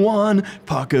into one,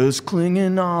 parkas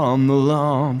clinging on the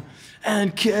lawn,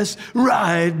 and kiss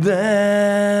right there.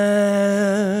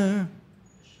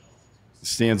 The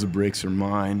stanza breaks are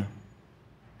mine.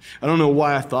 I don't know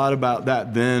why I thought about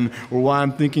that then or why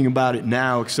I'm thinking about it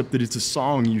now, except that it's a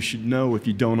song you should know if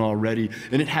you don't already.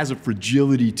 And it has a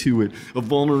fragility to it, a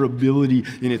vulnerability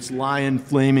in its lion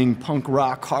flaming punk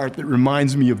rock heart that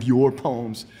reminds me of your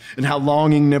poems and how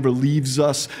longing never leaves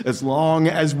us as long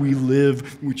as we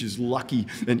live, which is lucky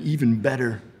and even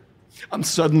better. I'm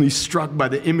suddenly struck by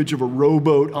the image of a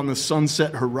rowboat on the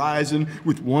sunset horizon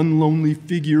with one lonely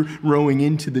figure rowing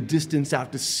into the distance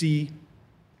out to sea.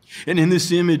 And in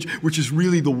this image, which is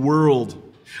really the world,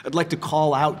 I'd like to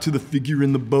call out to the figure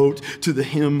in the boat, to the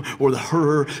him or the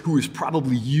her, who is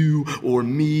probably you or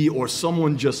me or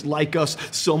someone just like us,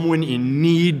 someone in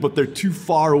need, but they're too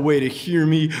far away to hear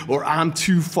me, or I'm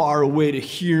too far away to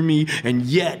hear me. And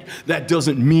yet, that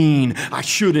doesn't mean I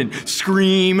shouldn't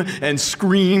scream and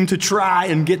scream to try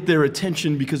and get their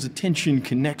attention, because attention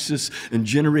connects us and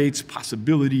generates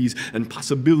possibilities, and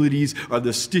possibilities are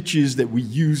the stitches that we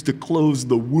use to close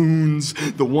the wounds,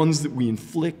 the ones that we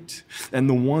inflict, and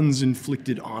the ones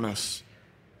inflicted on us.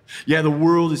 Yeah, the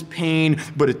world is pain,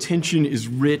 but attention is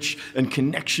rich, and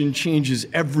connection changes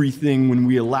everything when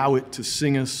we allow it to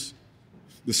sing us.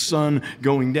 The sun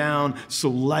going down,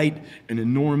 so light and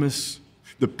enormous.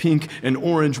 The pink and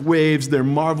orange waves, their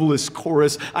marvelous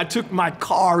chorus. I took my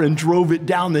car and drove it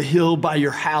down the hill by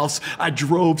your house. I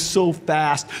drove so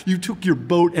fast. You took your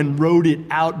boat and rowed it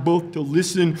out, both to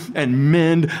listen and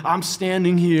mend. I'm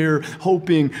standing here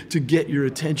hoping to get your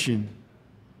attention.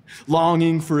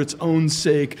 Longing for its own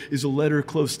sake is a letter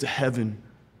close to heaven.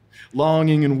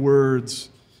 Longing in words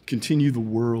continue the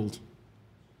world.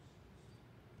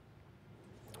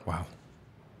 Wow.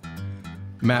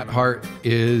 Matt Hart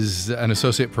is an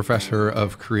associate professor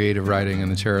of creative writing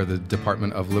and the chair of the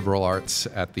Department of Liberal Arts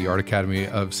at the Art Academy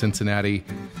of Cincinnati.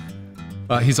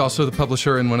 He's also the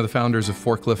publisher and one of the founders of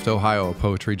Forklift, Ohio, a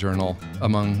poetry journal,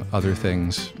 among other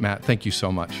things. Matt, thank you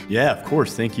so much. Yeah, of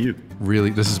course. Thank you. Really,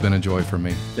 this has been a joy for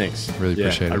me. Thanks. Really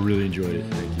appreciate it. I really enjoyed it.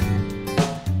 Thank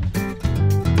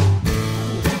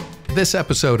you. This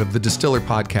episode of the Distiller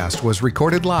Podcast was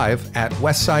recorded live at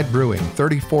West Side Brewing,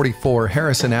 3044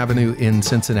 Harrison Avenue in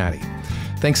Cincinnati.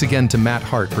 Thanks again to Matt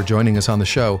Hart for joining us on the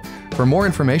show. For more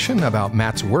information about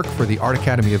Matt's work for the Art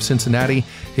Academy of Cincinnati,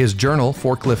 his journal,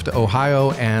 Forklift,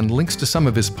 Ohio, and links to some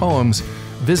of his poems,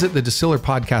 visit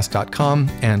thedistillerpodcast.com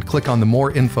and click on the more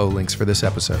info links for this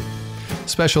episode.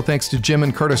 Special thanks to Jim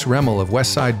and Curtis Remmel of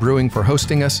West Side Brewing for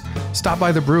hosting us. Stop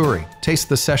by the brewery, taste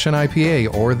the Session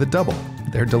IPA or the Double.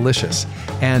 They're delicious.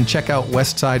 And check out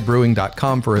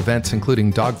westsidebrewing.com for events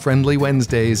including Dog Friendly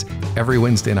Wednesdays every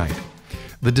Wednesday night.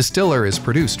 The Distiller is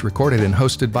produced, recorded, and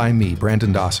hosted by me,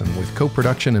 Brandon Dawson, with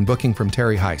co-production and booking from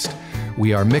Terry Heist.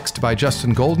 We are mixed by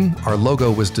Justin Golden. Our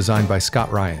logo was designed by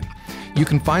Scott Ryan. You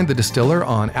can find The Distiller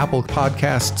on Apple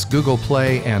Podcasts, Google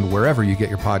Play, and wherever you get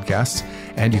your podcasts.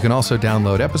 And you can also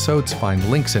download episodes, find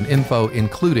links and info,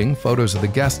 including photos of the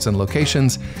guests and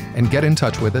locations, and get in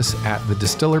touch with us at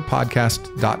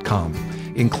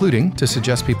thedistillerpodcast.com, including to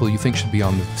suggest people you think should be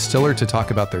on The Distiller to talk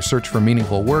about their search for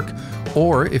meaningful work,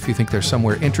 or if you think there's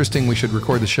somewhere interesting we should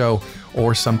record the show,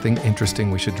 or something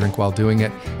interesting we should drink while doing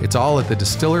it. It's all at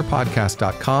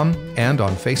thedistillerpodcast.com and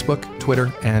on Facebook,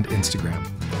 Twitter, and Instagram.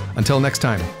 Until next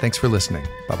time, thanks for listening.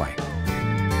 Bye-bye.